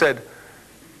 I said,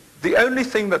 the only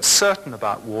thing that's certain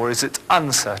about war is it's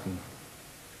uncertain.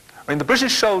 I mean, the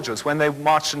British soldiers, when they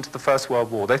marched into the First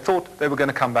World War, they thought they were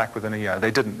going to come back within a year.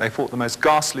 They didn't. They fought the most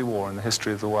ghastly war in the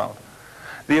history of the world.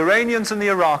 The Iranians and the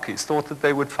Iraqis thought that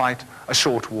they would fight a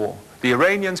short war. The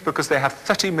Iranians because they have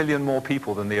 30 million more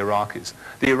people than the Iraqis.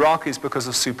 The Iraqis because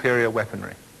of superior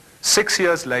weaponry. 6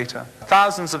 years later,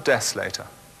 thousands of deaths later,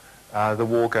 the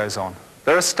war goes on.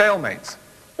 There are stalemates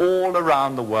all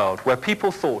around the world where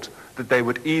people thought that they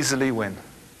would easily win.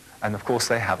 And of course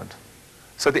they haven't.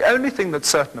 So the only thing that's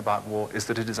certain about war is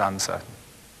that it is uncertain.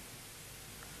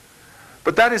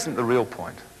 But that isn't the real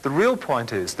point. The real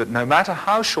point is that no matter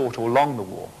how short or long the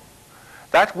war,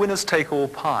 that winners-take-all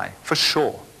pie, for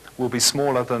sure, will be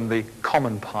smaller than the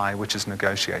common pie which is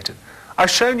negotiated.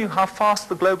 I've shown you how fast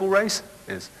the global race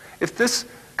is. If this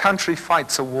country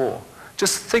fights a war,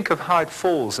 just think of how it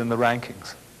falls in the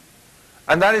rankings.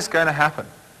 And that is going to happen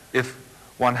if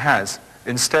one has,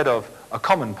 instead of a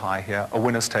common pie here, a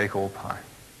winners-take-all pie.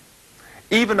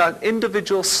 Even an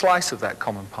individual slice of that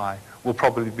common pie will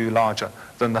probably be larger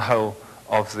than the whole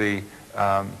of the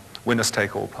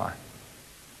winners-take-all pie.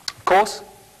 Of course,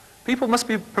 people must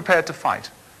be prepared to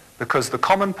fight because the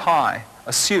common pie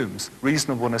assumes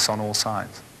reasonableness on all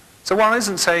sides. So one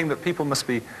isn't saying that people must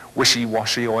be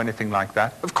wishy-washy or anything like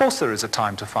that. Of course there is a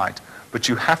time to fight, but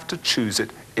you have to choose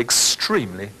it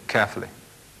extremely carefully.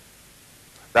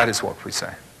 That is what we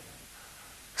say.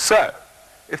 So,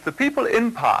 if the people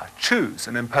in power choose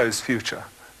an imposed future,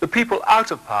 the people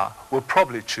out of power will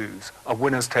probably choose a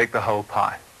winners-take-the-whole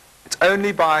pie. It's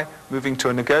only by moving to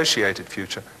a negotiated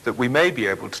future that we may be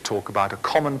able to talk about a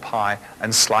common pie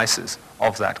and slices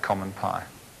of that common pie.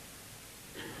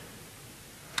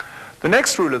 The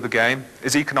next rule of the game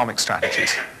is economic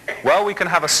strategies. Well, we can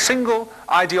have a single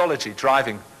ideology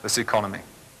driving this economy.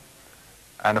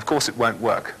 And of course it won't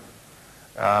work,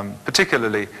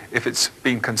 particularly if it's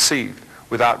being conceived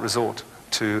without resort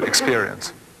to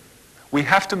experience. We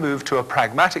have to move to a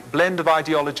pragmatic blend of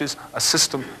ideologies, a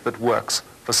system that works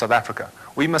for South Africa.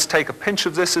 We must take a pinch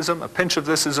of thisism, a pinch of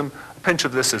thisism, a pinch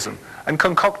of thisism, and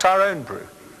concoct our own brew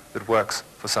that works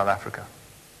for South Africa.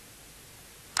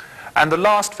 And the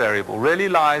last variable really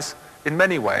lies, in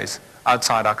many ways,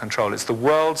 outside our control. It's the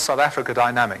world-South Africa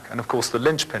dynamic, and of course the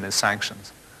linchpin is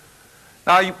sanctions.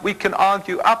 Now, we can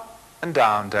argue up and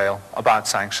down, Dale, about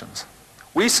sanctions.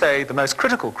 We say the most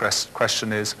critical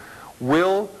question is,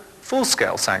 will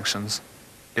full-scale sanctions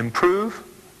improve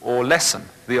or lessen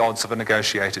the odds of a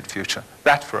negotiated future?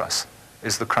 That, for us,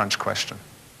 is the crunch question.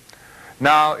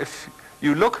 Now, if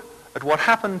you look at what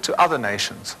happened to other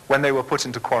nations when they were put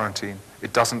into quarantine,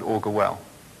 it doesn't augur well.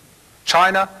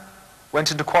 China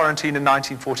went into quarantine in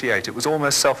 1948. It was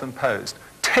almost self-imposed.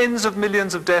 Tens of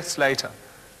millions of deaths later,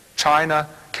 China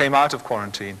came out of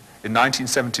quarantine in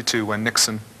 1972 when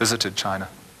Nixon visited China.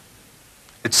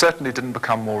 It certainly didn't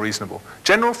become more reasonable.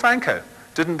 General Franco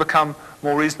didn't become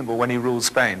more reasonable when he ruled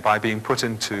Spain by being put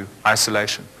into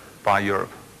isolation by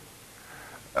Europe.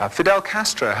 Fidel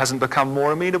Castro hasn't become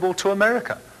more amenable to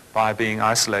America by being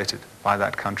isolated by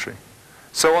that country.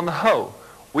 So on the whole,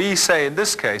 we say in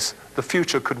this case, the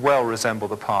future could well resemble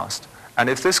the past. And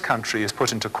if this country is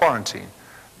put into quarantine,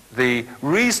 the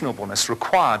reasonableness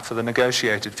required for the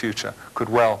negotiated future could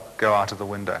well go out of the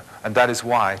window. And that is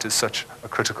why it is such a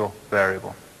critical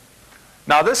variable.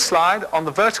 Now this slide, on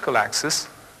the vertical axis,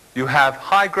 you have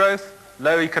high growth,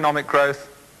 low economic growth,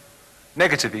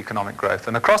 negative economic growth.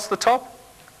 And across the top,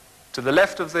 to the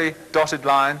left of the dotted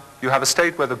line, you have a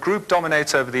state where the group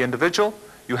dominates over the individual.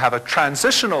 You have a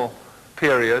transitional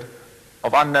period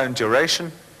of unknown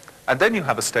duration. And then you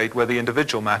have a state where the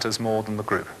individual matters more than the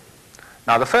group.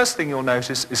 Now, the first thing you'll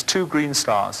notice is two green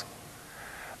stars.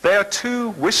 They are two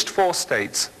wished-for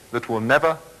states that will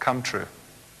never come true.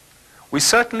 We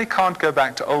certainly can't go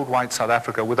back to old white South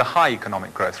Africa with a high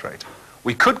economic growth rate.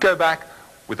 We could go back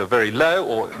with a very low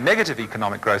or negative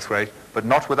economic growth rate, but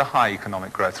not with a high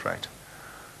economic growth rate.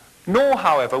 Nor,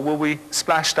 however, will we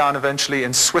splash down eventually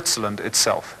in Switzerland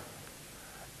itself.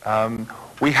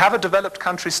 We have a developed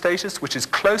country status which is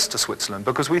close to Switzerland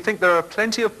because we think there are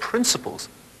plenty of principles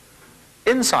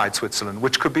inside Switzerland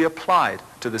which could be applied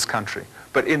to this country.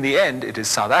 But in the end, it is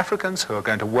South Africans who are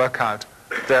going to work out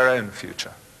their own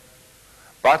future.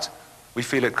 But we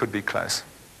feel it could be close.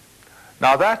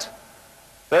 Now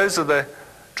those are the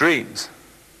dreams.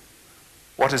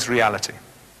 What is reality?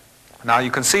 Now you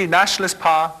can see nationalist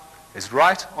power is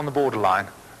right on the borderline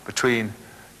between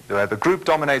where the group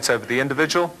dominates over the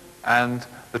individual and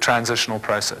the transitional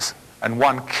process. And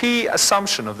one key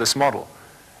assumption of this model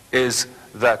is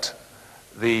that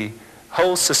the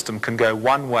whole system can go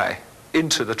one way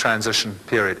into the transition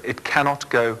period. It cannot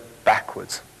go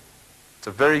backwards. It's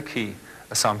a very key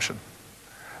assumption.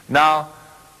 Now,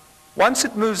 once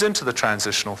it moves into the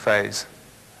transitional phase,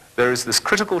 there is this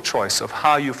critical choice of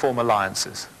how you form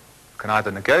alliances. You can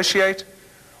either negotiate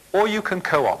or you can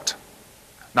co-opt.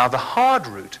 Now, the hard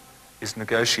route is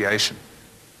negotiation.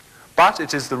 But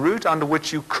it is the route under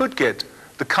which you could get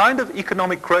the kind of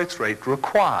economic growth rate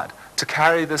required to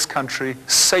carry this country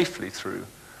safely through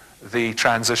the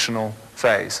transitional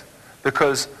phase.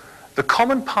 Because the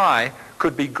common pie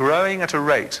could be growing at a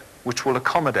rate which will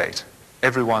accommodate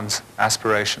everyone's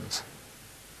aspirations.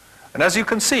 And as you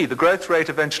can see, the growth rate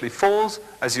eventually falls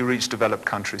as you reach developed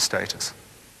country status.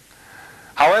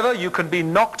 However, you can be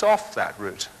knocked off that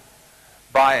route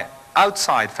by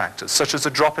outside factors, such as a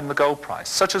drop in the gold price,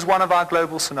 such as one of our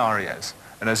global scenarios.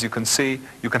 And as you can see,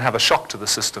 you can have a shock to the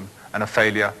system and a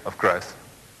failure of growth.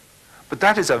 But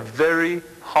that is a very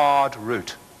hard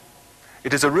route.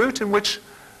 It is a route in which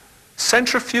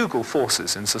centrifugal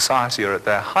forces in society are at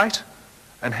their height,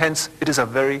 and hence it is a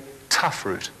very tough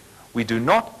route. We do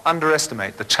not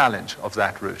underestimate the challenge of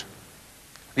that route.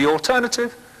 The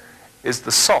alternative is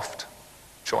the soft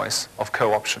choice of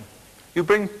co-option. You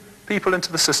bring people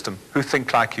into the system who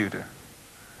think like you do.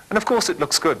 And of course it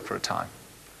looks good for a time.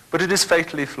 But it is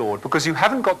fatally flawed because you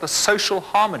haven't got the social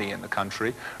harmony in the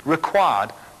country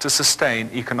required to sustain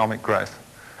economic growth.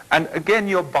 And again,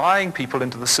 you're buying people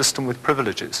into the system with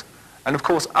privileges. And of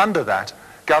course, under that,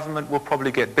 government will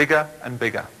probably get bigger and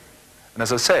bigger. And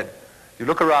as I said, if you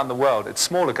look around the world, it's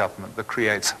smaller government that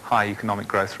creates high economic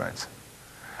growth rates.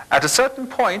 At a certain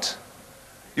point,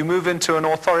 you move into an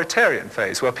authoritarian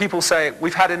phase where people say,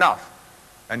 we've had enough,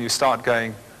 and you start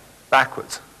going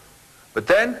backwards. But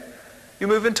then you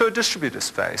move into a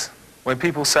distributist phase when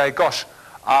people say, gosh,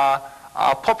 our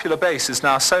popular base is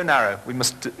now so narrow, we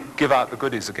must give out the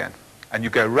goodies again. And you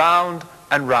go round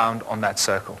and round on that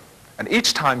circle. And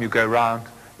each time you go round,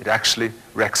 it actually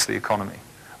wrecks the economy.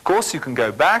 Of course, you can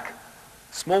go back,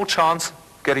 small chance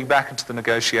getting back into the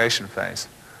negotiation phase.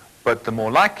 But the more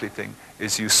likely thing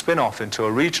is you spin off into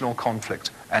a regional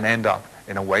conflict and end up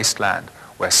in a wasteland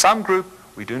where some group,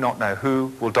 we do not know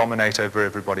who, will dominate over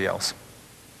everybody else.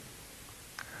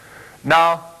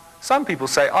 Now, some people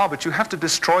say, but you have to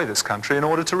destroy this country in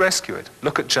order to rescue it.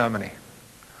 Look at Germany.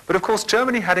 But of course,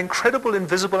 Germany had incredible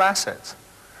invisible assets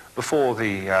before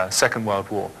the Second World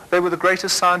War. They were the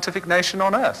greatest scientific nation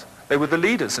on earth. They were the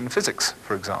leaders in physics,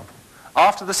 for example.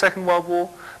 After the Second World War,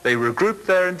 they regrouped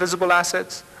their invisible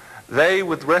assets, They,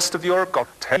 with the rest of Europe, got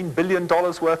 $10 billion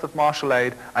worth of Marshall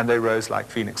aid, and they rose like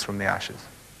Phoenix from the ashes.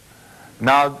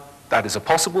 Now, that is a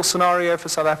possible scenario for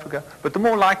South Africa, but the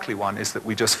more likely one is that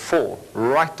we just fall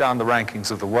right down the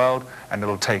rankings of the world, and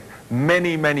it'll take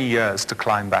many, many years to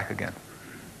climb back again.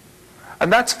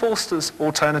 And that's Forster's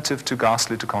alternative too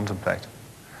ghastly to contemplate.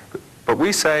 But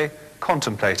we say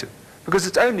contemplate it, because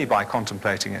it's only by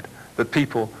contemplating it that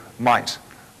people might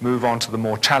move on to the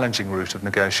more challenging route of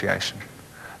negotiation.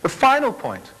 The final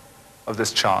point of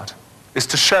this chart is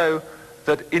to show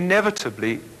that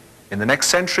inevitably, in the next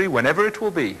century, whenever it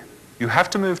will be, you have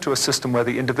to move to a system where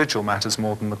the individual matters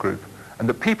more than the group, and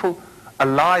that people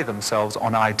ally themselves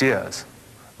on ideas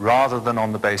rather than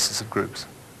on the basis of groups.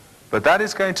 But that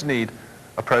is going to need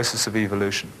a process of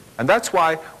evolution. And that's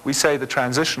why we say the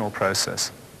transitional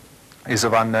process is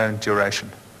of unknown duration.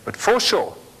 But for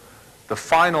sure, the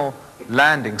final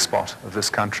landing spot of this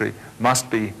country must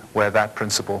be where that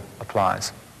principle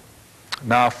applies.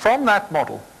 Now, from that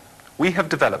model, we have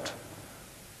developed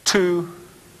two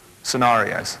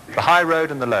scenarios, the high road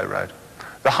and the low road.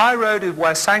 The high road is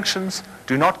where sanctions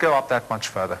do not go up that much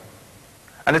further.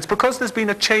 And it's because there's been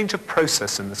a change of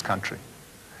process in this country.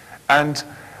 And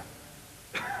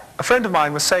a friend of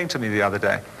mine was saying to me the other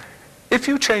day, if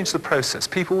you change the process,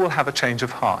 people will have a change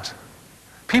of heart.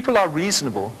 People are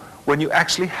reasonable when you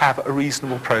actually have a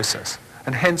reasonable process.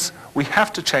 And hence, we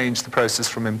have to change the process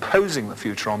from imposing the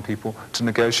future on people to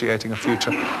negotiating a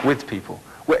future with people,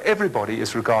 where everybody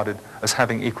is regarded as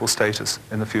having equal status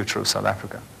in the future of South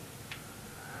Africa.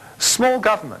 Small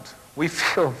government, we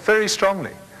feel very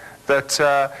strongly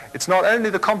that it's not only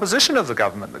the composition of the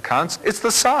government that counts, it's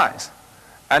the size.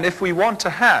 And if we want to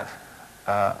have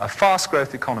a fast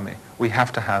growth economy, we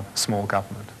have to have small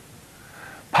government.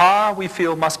 Power, we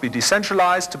feel, must be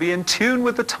decentralized to be in tune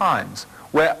with the times,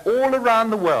 where all around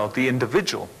the world the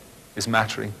individual is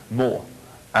mattering more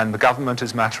and the government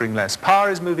is mattering less. Power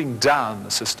is moving down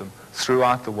the system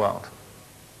throughout the world.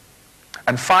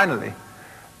 And finally,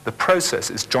 the process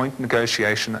is joint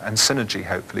negotiation and synergy,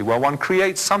 hopefully, where one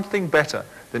creates something better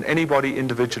than anybody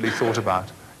individually thought about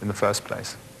in the first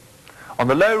place. On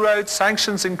the low road,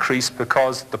 sanctions increase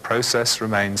because the process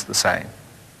remains the same.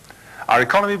 Our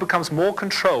economy becomes more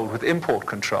controlled with import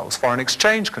controls, foreign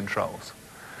exchange controls.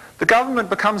 The government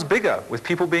becomes bigger with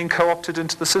people being co-opted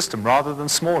into the system rather than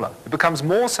smaller. It becomes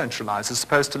more centralized as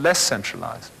opposed to less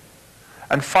centralized.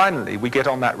 And finally, we get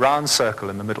on that round circle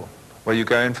in the middle, where you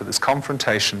go in for this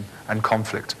confrontation and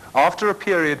conflict after a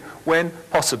period when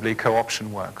possibly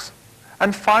co-option works.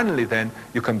 And finally then,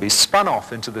 you can be spun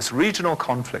off into this regional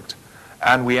conflict,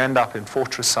 and we end up in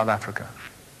Fortress South Africa.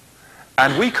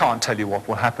 And we can't tell you what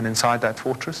will happen inside that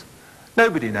fortress.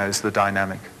 Nobody knows the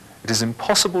dynamic. It is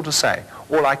impossible to say.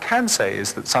 All I can say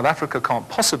is that South Africa can't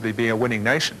possibly be a winning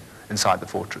nation inside the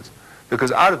fortress,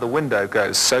 because out of the window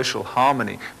goes social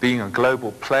harmony, being a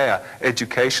global player,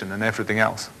 education, and everything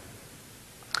else.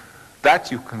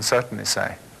 That you can certainly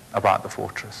say about the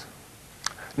fortress.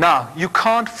 Now, you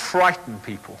can't frighten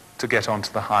people to get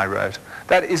onto the high road.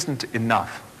 That isn't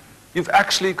enough. You've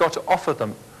actually got to offer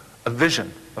them a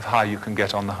vision of how you can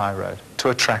get on the high road to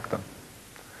attract them.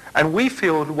 And we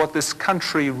feel what this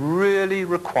country really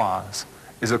requires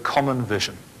is a common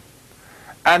vision.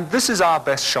 And this is our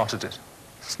best shot at it.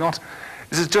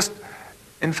 This is just,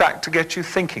 in fact, to get you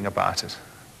thinking about it.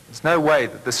 There's no way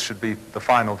that this should be the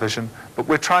final vision, but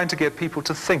we're trying to get people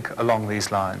to think along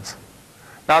these lines.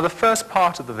 Now, the first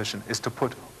part of the vision is to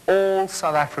put all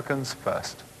South Africans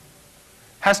first.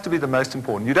 Has to be the most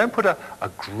important. You don't put a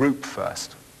group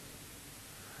first.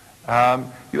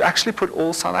 You actually put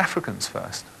all South Africans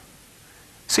first.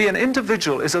 See, an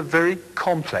individual is a very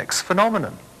complex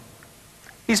phenomenon.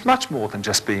 He's much more than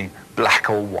just being black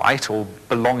or white or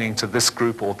belonging to this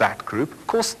group or that group. Of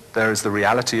course, there is the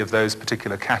reality of those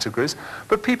particular categories,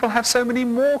 but people have so many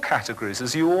more categories,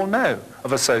 as you all know,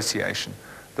 of association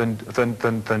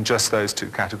than just those two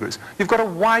categories. You've got to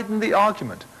widen the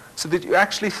argument so that you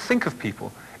actually think of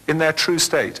people in their true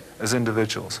state as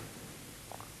individuals.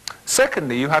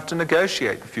 Secondly, you have to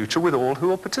negotiate the future with all who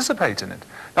will participate in it.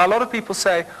 Now, a lot of people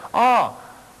say,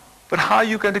 but how are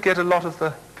you going to get a lot of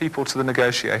the people to the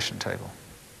negotiation table?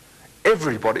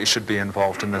 Everybody should be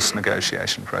involved in this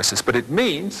negotiation process, but it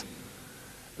means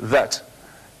that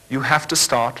you have to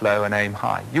start low and aim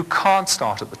high. You can't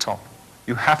start at the top.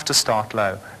 You have to start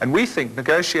low. And we think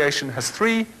negotiation has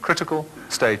three critical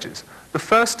stages. The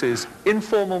first is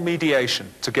informal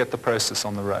mediation to get the process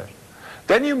on the road.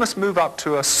 Then you must move up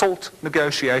to a SALT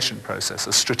negotiation process,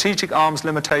 a strategic arms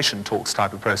limitation talks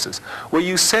type of process, where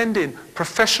you send in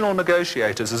professional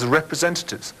negotiators as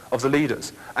representatives of the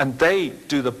leaders, and they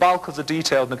do the bulk of the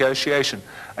detailed negotiation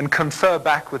and confer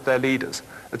back with their leaders.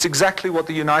 It's exactly what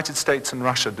the United States and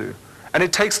Russia do. And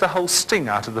it takes the whole sting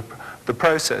out of the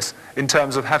process in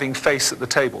terms of having face at the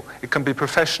table. It can be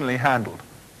professionally handled.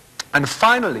 And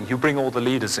finally, you bring all the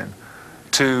leaders in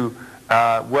to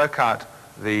work out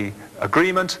the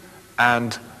agreement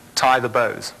and tie the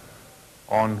bows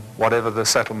on whatever the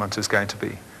settlement is going to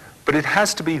be. But it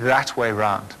has to be that way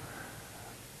round.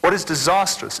 What is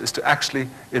disastrous is to actually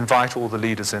invite all the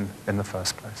leaders in the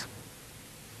first place.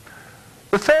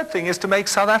 The third thing is to make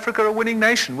South Africa a winning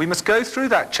nation. We must go through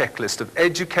that checklist of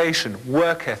education,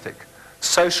 work ethic,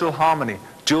 social harmony,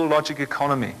 dual logic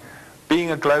economy,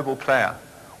 being a global player.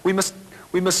 We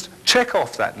must check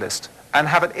off that list and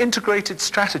have an integrated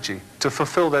strategy to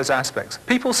fulfill those aspects.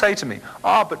 People say to me,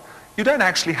 but you don't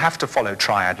actually have to follow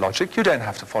triad logic. You don't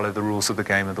have to follow the rules of the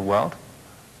game of the world.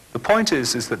 The point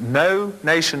is that no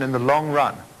nation in the long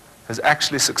run has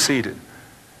actually succeeded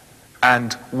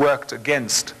and worked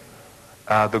against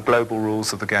the global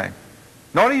rules of the game.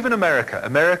 Not even America.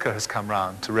 America has come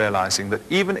round to realizing that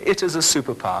even it as a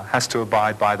superpower has to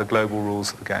abide by the global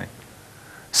rules of the game.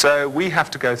 So we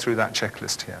have to go through that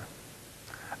checklist here.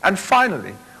 And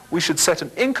finally, we should set an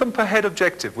income per head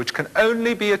objective which can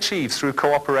only be achieved through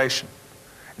cooperation.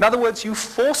 In other words, you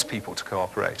force people to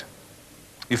cooperate.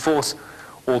 You force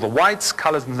all the whites,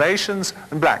 colored nations,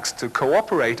 and blacks to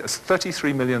cooperate as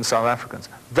 33 million South Africans.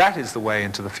 That is the way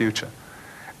into the future.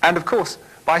 And of course,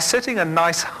 by setting a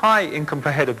nice high income per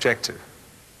head objective,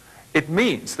 it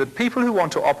means that people who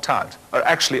want to opt out are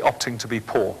actually opting to be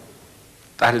poor.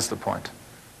 That is the point.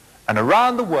 And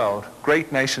around the world,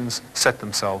 great nations set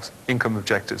themselves income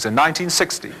objectives. In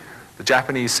 1960, the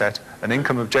Japanese set an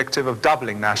income objective of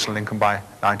doubling national income by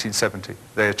 1970.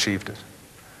 They achieved it.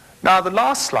 Now, the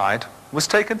last slide was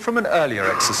taken from an earlier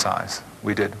exercise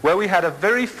we did, where we had a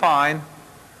very fine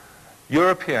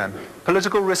European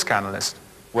political risk analyst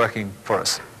working for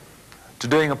us, to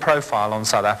doing a profile on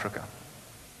South Africa.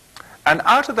 And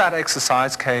out of that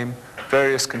exercise came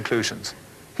various conclusions.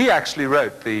 He actually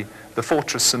wrote the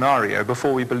fortress scenario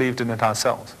before we believed in it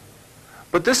ourselves.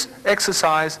 But this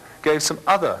exercise gave some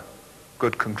other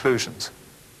good conclusions.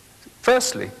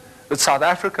 Firstly, that South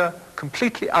Africa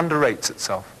completely underrates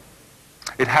itself.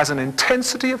 It has an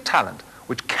intensity of talent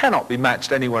which cannot be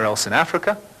matched anywhere else in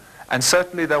Africa, and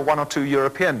certainly there are one or two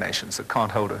European nations that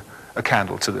can't hold a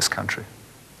candle to this country.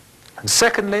 And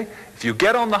secondly, if you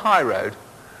get on the high road,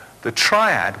 the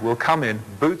triad will come in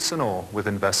boots and all with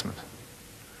investment.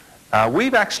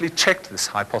 We've actually checked this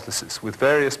hypothesis with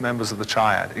various members of the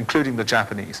triad, including the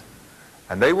Japanese.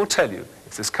 And they will tell you,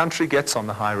 if this country gets on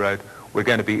the high road, we're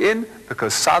going to be in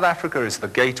because South Africa is the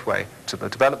gateway to the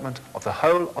development of the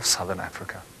whole of Southern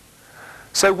Africa.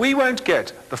 So we won't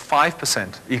get the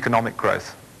 5% economic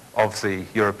growth of the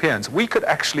Europeans. We could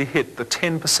actually hit the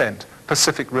 10%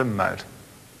 Pacific Rim mode.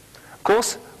 Of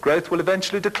course, growth will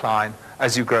eventually decline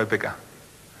as you grow bigger.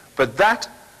 But that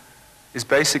is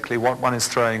basically what one is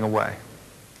throwing away.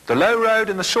 The low road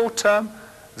in the short term,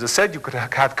 as I said, you could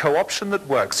have co-option that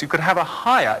works. You could have a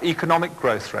higher economic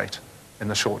growth rate in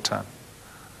the short term.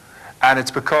 And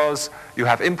it's because you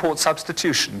have import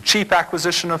substitution, cheap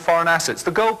acquisition of foreign assets.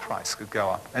 The gold price could go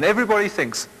up. And everybody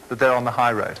thinks that they're on the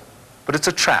high road. But it's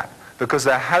a trap, because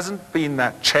there hasn't been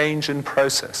that change in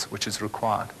process which is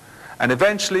required. And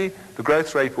eventually, the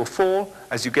growth rate will fall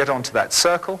as you get onto that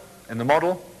circle in the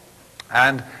model.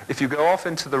 And if you go off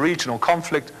into the regional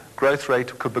conflict, growth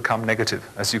rate could become negative,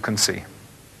 as you can see.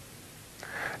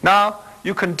 Now,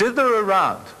 you can dither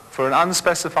around for an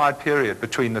unspecified period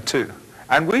between the two.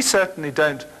 And we certainly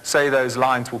don't say those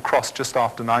lines will cross just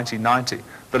after 1990.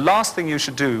 The last thing you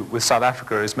should do with South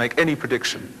Africa is make any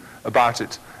prediction about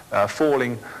it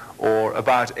falling or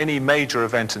about any major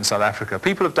event in South Africa.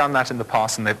 People have done that in the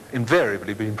past and they've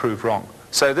invariably been proved wrong.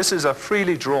 So this is a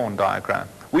freely drawn diagram.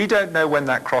 We don't know when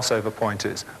that crossover point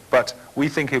is, but we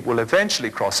think it will eventually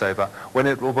cross over when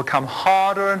it will become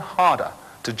harder and harder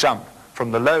to jump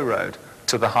from the low road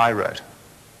to the high road.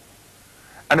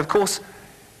 And of course,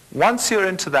 once you're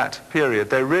into that period,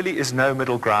 there really is no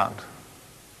middle ground.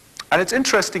 And it's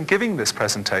interesting giving this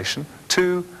presentation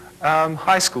to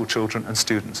high school children and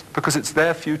students, because it's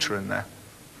their future in there.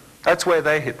 That's where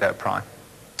they hit their prime.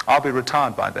 I'll be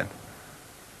retired by then.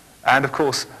 And of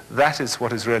course, that is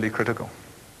what is really critical.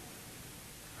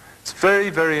 It's very,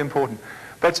 very important.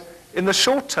 But in the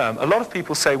short term, a lot of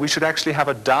people say we should actually have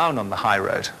a down on the high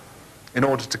road in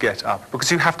order to get up,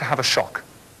 because you have to have a shock.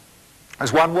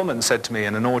 As one woman said to me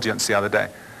in an audience the other day,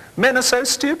 men are so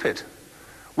stupid.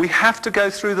 We have to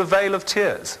go through the vale of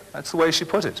tears, that's the way she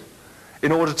put it,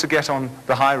 in order to get on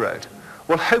the high road.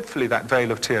 Well, hopefully that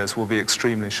vale of tears will be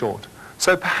extremely short.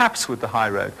 So perhaps with the high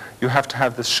road, you have to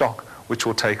have this shock which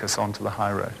will take us onto the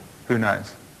high road. Who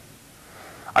knows?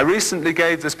 I recently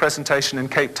gave this presentation in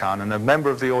Cape Town, and a member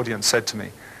of the audience said to me,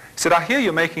 he said, I hear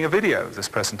you're making a video of this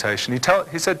presentation.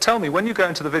 He said, tell me, when you go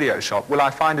into the video shop, will I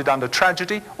find it under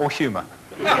tragedy or humor?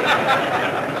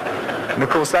 And of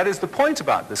course, that is the point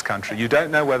about this country. You don't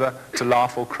know whether to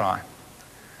laugh or cry.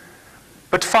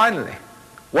 But finally,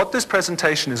 what this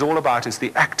presentation is all about is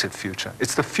the active future.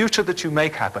 It's the future that you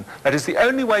make happen. That is the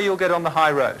only way you'll get on the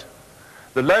high road.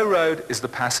 The low road is the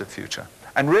passive future.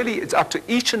 And really, it's up to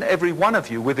each and every one of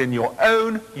you within your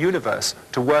own universe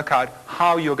to work out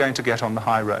how you're going to get on the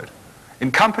high road.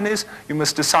 In companies, you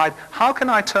must decide, how can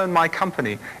I turn my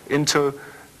company into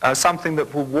something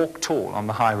that will walk tall on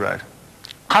the high road?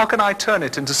 How can I turn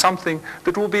it into something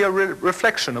that will be a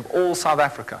reflection of all South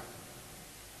Africa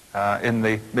in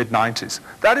the mid-90s?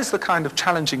 That is the kind of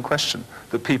challenging question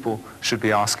that people should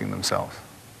be asking themselves.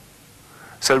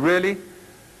 So really,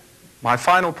 my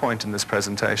final point in this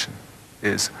presentation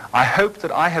is, I hope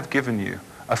that I have given you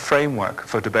a framework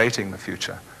for debating the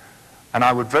future. And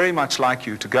I would very much like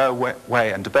you to go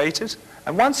away and debate it,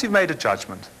 and once you've made a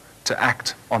judgment, to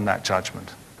act on that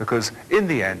judgment. Because in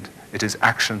the end, it is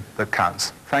action that counts.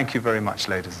 Thank you very much,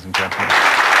 ladies and gentlemen.